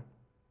freedom.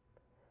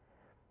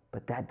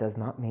 But that does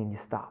not mean you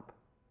stop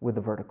with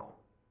the vertical.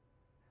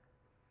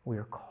 We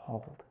are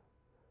called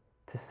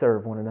to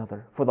serve one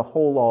another. For the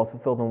whole law is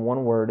fulfilled in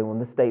one word, and in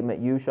the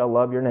statement, you shall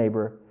love your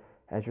neighbor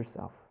as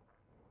yourself.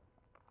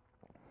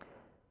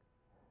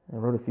 I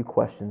wrote a few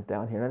questions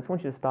down here, and I just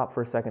want you to stop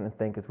for a second and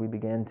think as we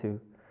begin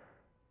to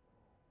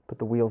put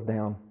the wheels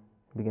down,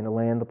 begin to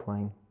land the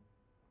plane.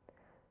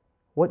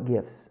 What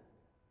gifts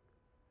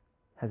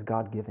has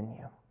God given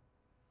you?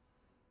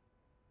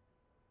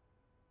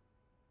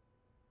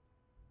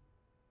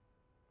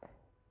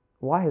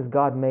 Why has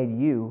God made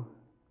you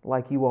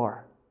like you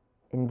are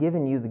and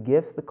given you the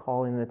gifts, the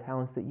calling, and the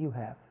talents that you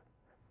have?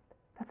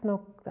 That's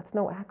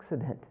no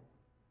accident.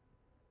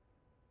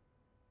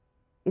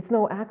 It's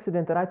no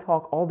accident that I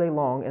talk all day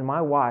long and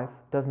my wife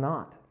does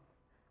not.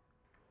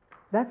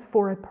 That's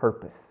for a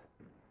purpose.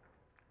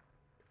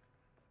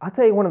 I'll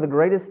tell you one of the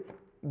greatest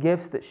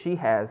gifts that she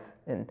has,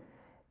 and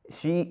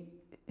she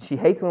She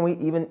hates when we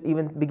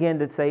even begin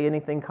to say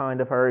anything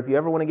kind of her. If you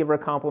ever want to give her a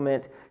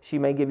compliment, she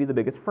may give you the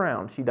biggest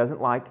frown. She doesn't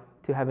like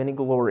to have any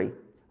glory,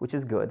 which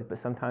is good, but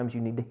sometimes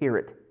you need to hear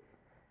it.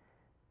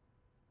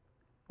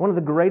 One of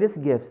the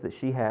greatest gifts that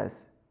she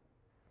has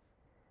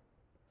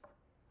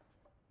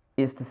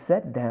is to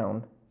sit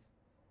down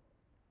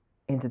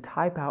and to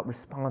type out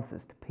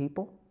responses to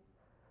people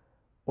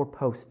or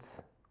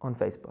posts on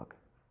Facebook.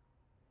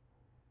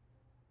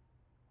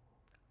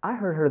 I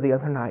heard her the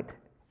other night.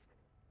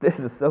 This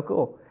is so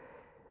cool.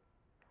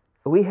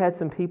 We had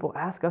some people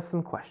ask us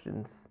some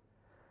questions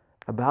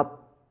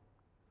about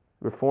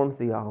Reformed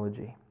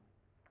theology.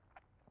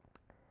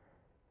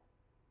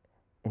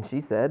 And she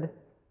said,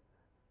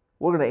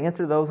 we're going to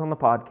answer those on the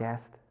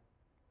podcast.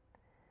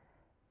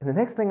 And the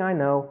next thing I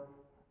know,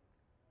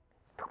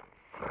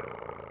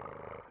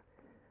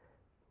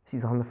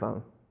 she's on the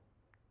phone.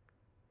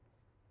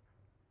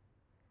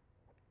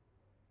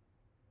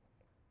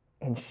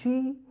 And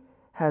she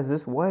has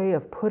this way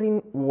of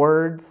putting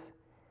words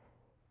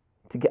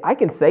together. I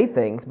can say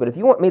things, but if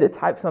you want me to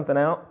type something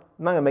out, it's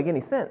not going to make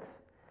any sense.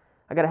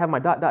 I got to have my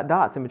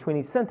dots in between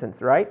each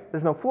sentence, right?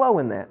 There's no flow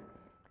in that.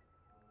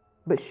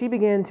 But she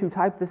began to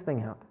type this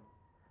thing out.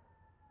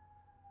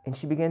 And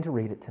she began to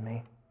read it to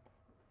me.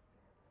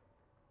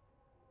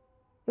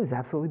 It was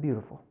absolutely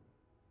beautiful.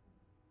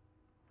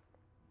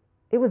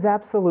 It was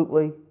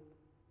absolutely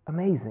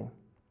amazing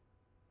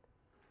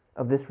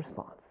of this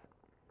response.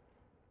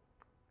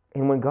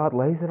 And when God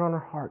lays it on her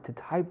heart to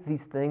type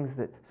these things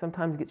that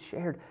sometimes get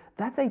shared,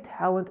 that's a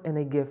talent and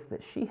a gift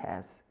that she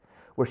has,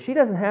 where she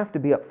doesn't have to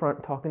be up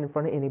front talking in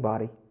front of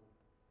anybody.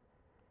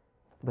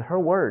 But her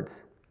words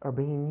are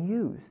being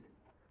used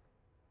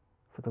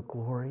for the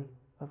glory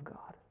of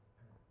God.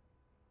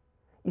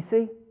 You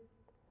see,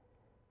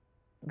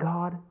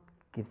 God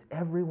gives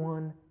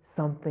everyone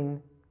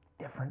something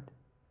different.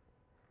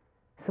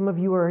 Some of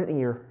you are an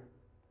ear.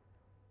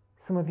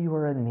 Some of you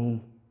are a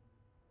knee.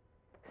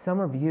 Some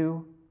of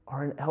you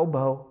are an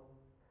elbow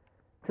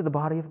to the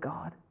body of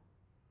God.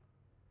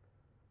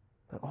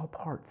 But all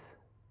parts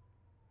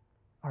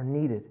are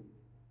needed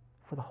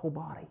for the whole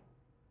body.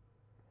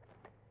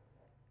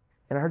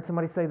 And I heard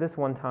somebody say this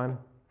one time,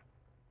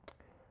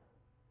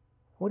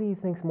 what do you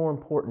think is more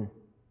important?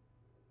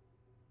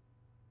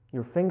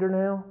 Your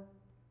fingernail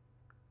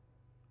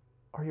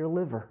or your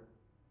liver?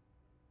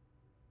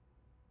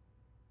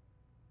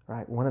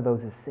 Right? One of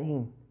those is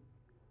seen,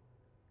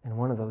 and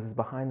one of those is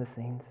behind the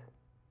scenes.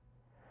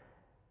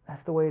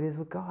 That's the way it is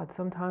with God.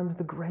 Sometimes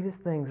the greatest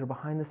things are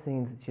behind the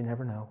scenes that you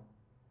never know,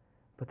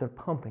 but they're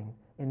pumping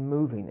and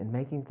moving and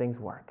making things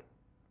work.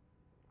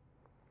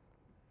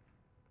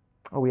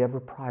 Are we ever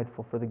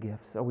prideful for the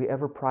gifts? Are we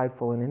ever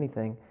prideful in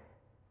anything?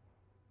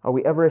 Are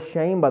we ever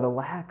ashamed by the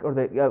lack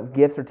of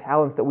gifts or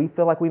talents that we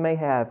feel like we may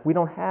have? We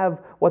don't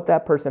have what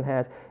that person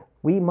has.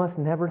 We must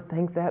never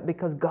think that,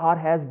 because God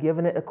has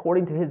given it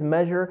according to His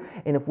measure.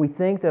 And if we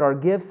think that our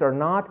gifts are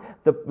not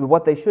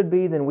what they should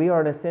be, then we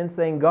are in a sense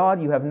saying,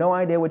 God, you have no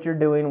idea what you're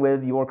doing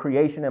with your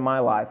creation in my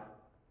life.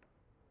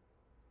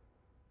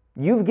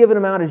 You've given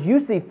them out as you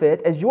see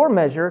fit, as your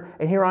measure,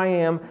 and here I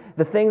am,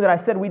 the thing that I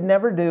said we'd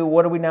never do,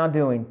 what are we now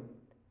doing?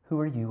 Who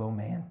are you, oh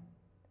man?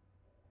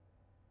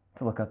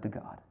 To look up to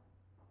God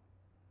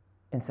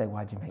and say,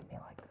 why'd you make me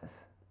like this?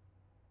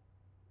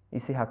 You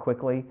see how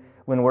quickly,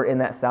 when we're in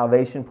that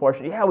salvation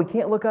portion, yeah, we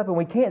can't look up and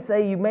we can't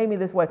say you made me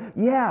this way.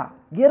 Yeah,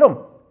 get them.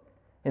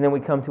 And then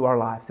we come to our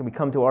lives and we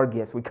come to our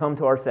gifts. We come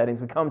to our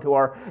settings. We come to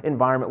our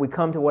environment. We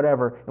come to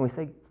whatever. And we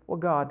say, well,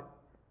 God,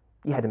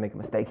 you had to make a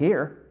mistake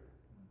here.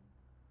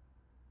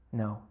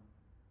 No.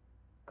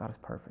 God is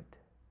perfect.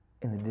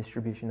 And the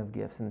distribution of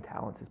gifts and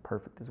talents is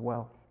perfect as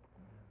well.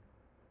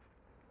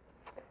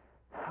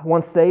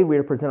 Once saved, we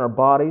are to present our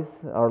bodies,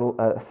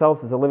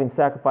 ourselves as a living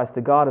sacrifice to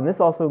God, and this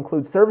also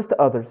includes service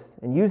to others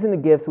and using the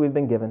gifts we've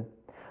been given.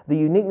 The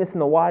uniqueness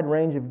and the wide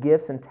range of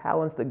gifts and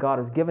talents that God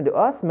has given to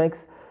us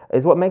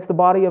is what makes the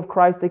body of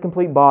Christ a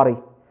complete body.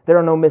 There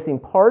are no missing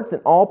parts,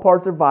 and all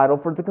parts are vital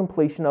for the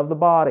completion of the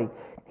body.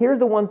 Here's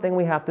the one thing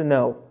we have to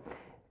know.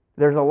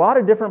 There's a lot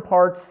of different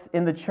parts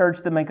in the church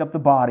that make up the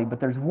body, but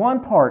there's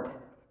one part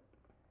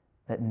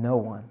that no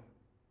one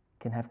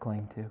can have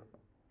claim to. You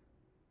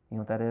know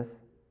what that is?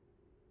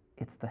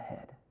 It's the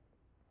head.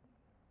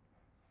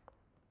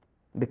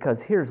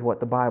 Because here's what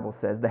the Bible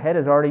says. The head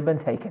has already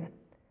been taken.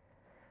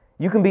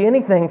 You can be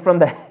anything from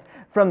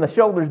the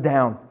shoulders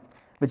down,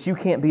 but you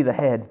can't be the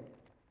head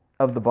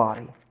of the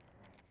body.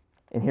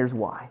 And here's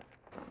why.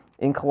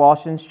 In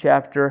Colossians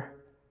chapter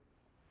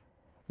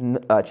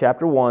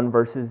 1,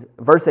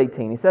 verse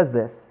 18, he says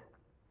this.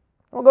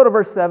 We'll go to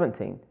verse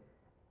 17.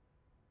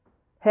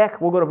 Heck,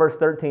 we'll go to verse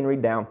 13,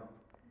 read down.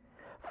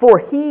 For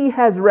He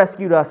has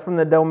rescued us from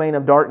the domain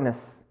of darkness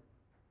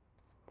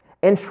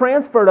and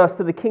transferred us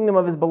to the kingdom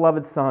of His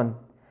beloved Son,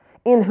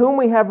 in whom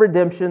we have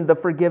redemption, the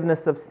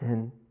forgiveness of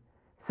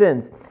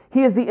sins.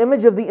 He is the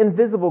image of the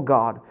invisible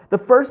God, the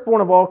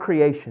firstborn of all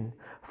creation.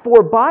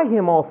 For by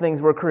Him all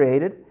things were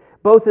created,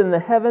 both in the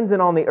heavens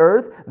and on the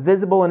earth,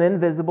 visible and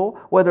invisible,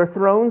 whether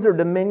thrones or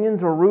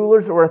dominions or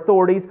rulers or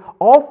authorities,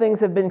 all things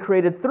have been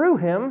created through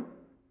Him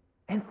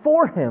and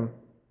for Him.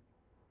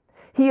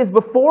 He is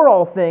before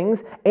all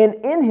things, and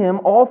in Him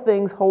all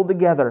things hold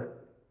together.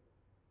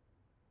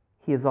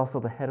 He is also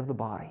the head of the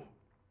body,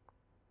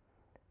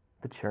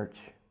 the church.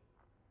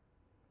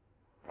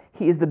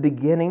 He is the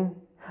beginning,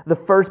 the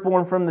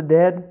firstborn from the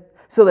dead,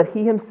 so that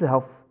He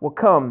Himself will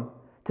come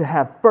to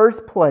have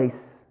first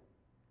place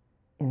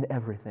in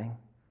everything.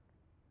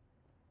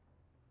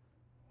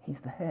 He's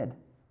the head.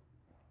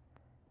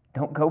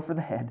 Don't go for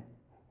the head.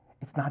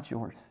 It's not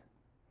yours.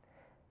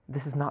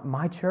 This is not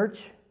my church.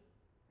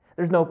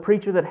 There's no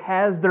preacher that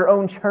has their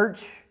own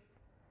church.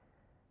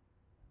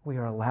 We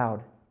are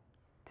allowed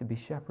to be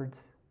shepherds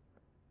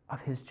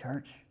of His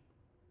church.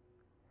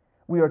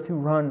 We are to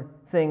run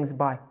things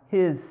by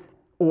His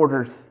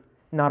orders,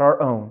 not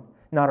our own,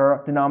 not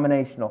our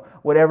denominational,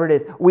 whatever it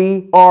is.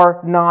 We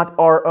are not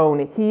our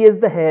own. He is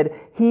the head.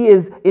 He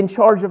is in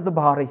charge of the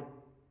body.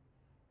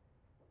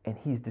 And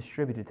He's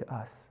distributed to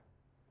us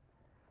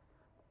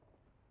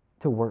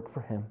to work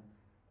for Him,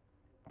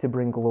 to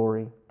bring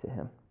glory to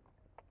Him.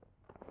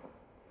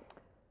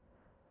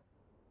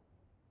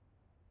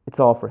 It's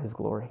all for His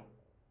glory.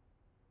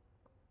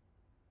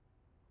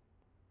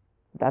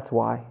 That's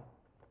why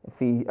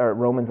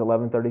Romans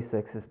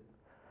 11:36 is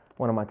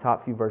one of my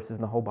top few verses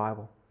in the whole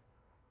Bible.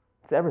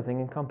 It's everything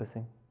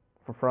encompassing.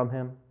 For from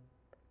Him,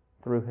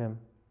 through Him,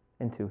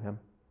 and to Him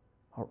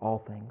are all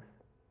things.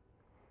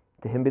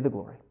 To Him be the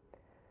glory.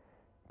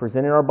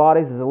 Presenting our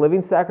bodies as a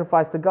living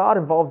sacrifice to God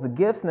involves the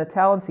gifts and the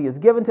talents He has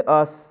given to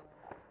us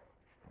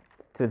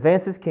to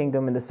advance His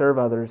kingdom and to serve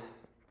others,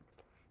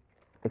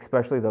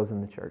 especially those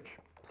in the church.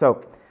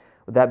 So,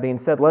 with that being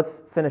said,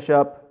 let's finish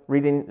up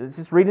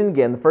reading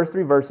again the first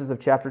 3 verses of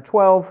chapter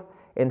 12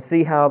 and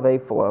see how they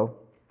flow.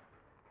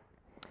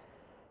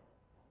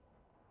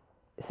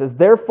 It says,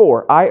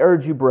 "Therefore, I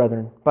urge you,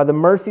 brethren, by the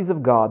mercies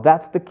of God,"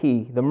 that's the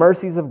key, the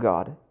mercies of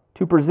God,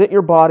 "to present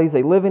your bodies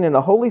a living and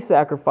a holy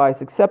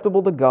sacrifice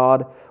acceptable to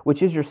God,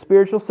 which is your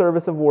spiritual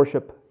service of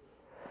worship.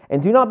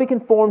 And do not be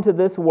conformed to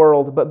this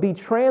world, but be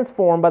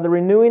transformed by the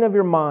renewing of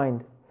your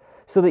mind,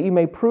 so that you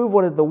may prove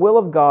what the will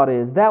of God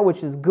is, that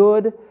which is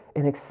good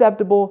and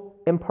acceptable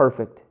and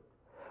perfect.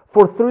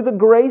 For through the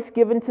grace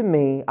given to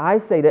me, I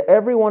say to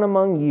everyone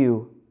among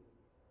you,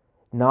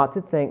 not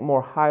to think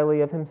more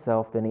highly of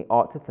himself than he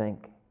ought to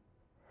think,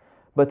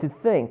 but to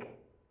think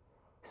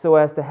so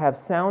as to have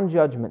sound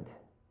judgment,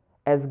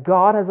 as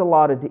God has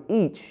allotted to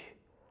each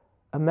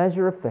a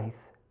measure of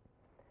faith."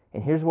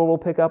 And here's where we'll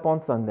pick up on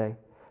Sunday.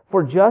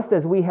 "For just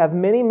as we have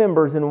many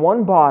members in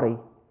one body,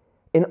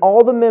 and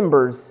all the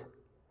members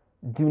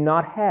do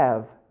not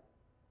have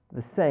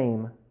the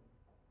same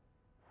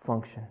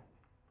function."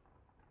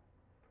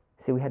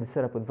 See, we had to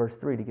set up with verse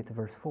 3 to get to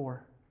verse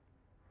 4.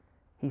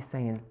 He's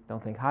saying,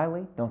 don't think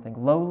highly, don't think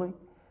lowly.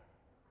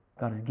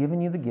 God has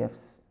given you the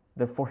gifts.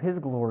 They're for His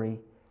glory.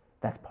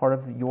 That's part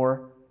of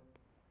your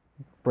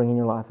bringing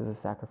your life as a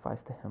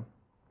sacrifice to Him.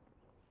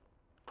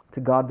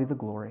 To God be the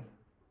glory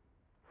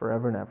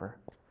forever and ever.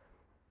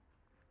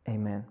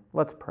 Amen.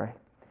 Let's pray.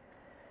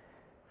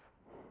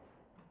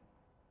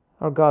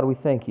 Our God, we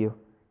thank You.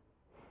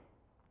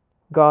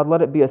 God,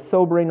 let it be a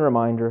sobering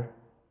reminder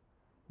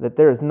that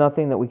there is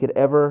nothing that we could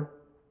ever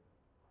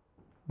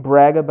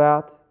brag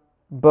about,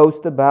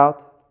 boast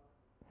about.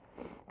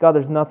 God,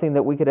 there's nothing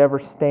that we could ever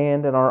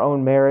stand in our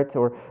own merit,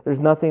 or there's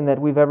nothing that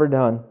we've ever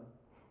done,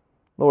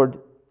 Lord,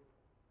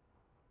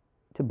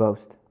 to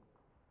boast.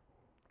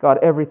 God,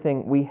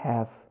 everything we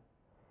have,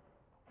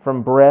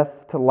 from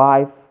breath to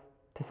life,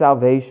 to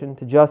salvation,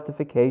 to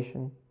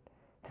justification,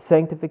 to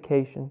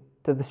sanctification,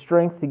 to the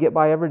strength to get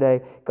by every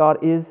day,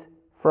 God, is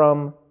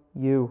from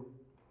You.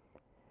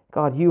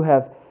 God, You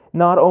have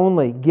not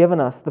only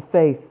given us the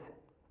faith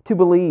to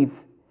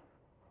believe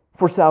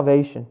for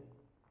salvation,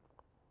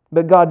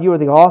 but God, You are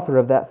the author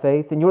of that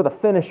faith, and You're the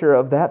finisher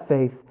of that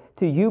faith.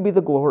 To You be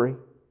the glory.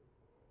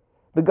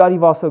 But God,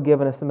 You've also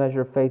given us a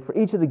measure of faith for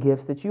each of the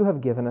gifts that You have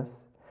given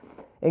us.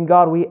 And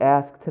God, we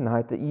ask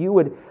tonight that You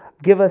would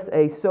give us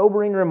a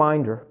sobering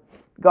reminder.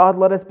 God,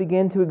 let us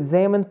begin to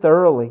examine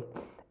thoroughly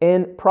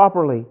and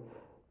properly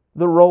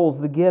the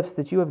roles, the gifts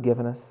that You have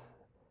given us.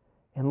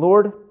 And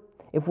Lord,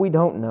 if we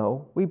don't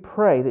know, we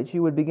pray that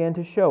You would begin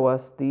to show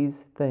us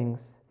these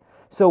things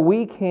so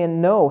we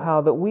can know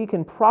how that we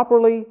can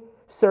properly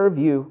serve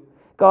You.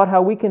 God,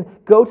 how we can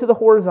go to the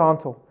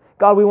horizontal.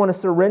 God, we want to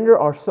surrender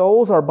our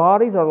souls, our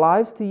bodies, our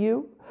lives to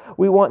You.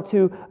 We want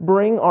to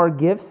bring our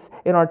gifts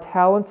and our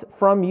talents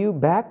from You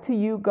back to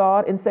You,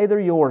 God, and say they're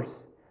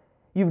Yours.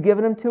 You've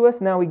given them to us,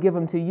 now we give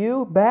them to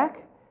You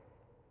back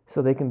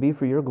so they can be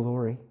for Your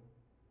glory.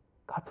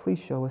 God, please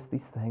show us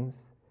these things.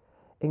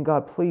 And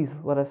God, please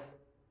let us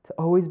to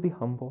always be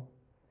humble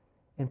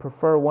and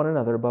prefer one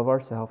another above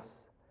ourselves,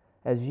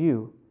 as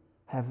You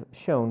have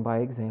shown by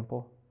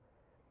example.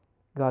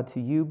 God, to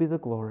You be the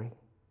glory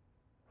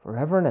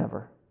forever and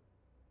ever.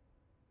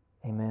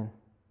 Amen.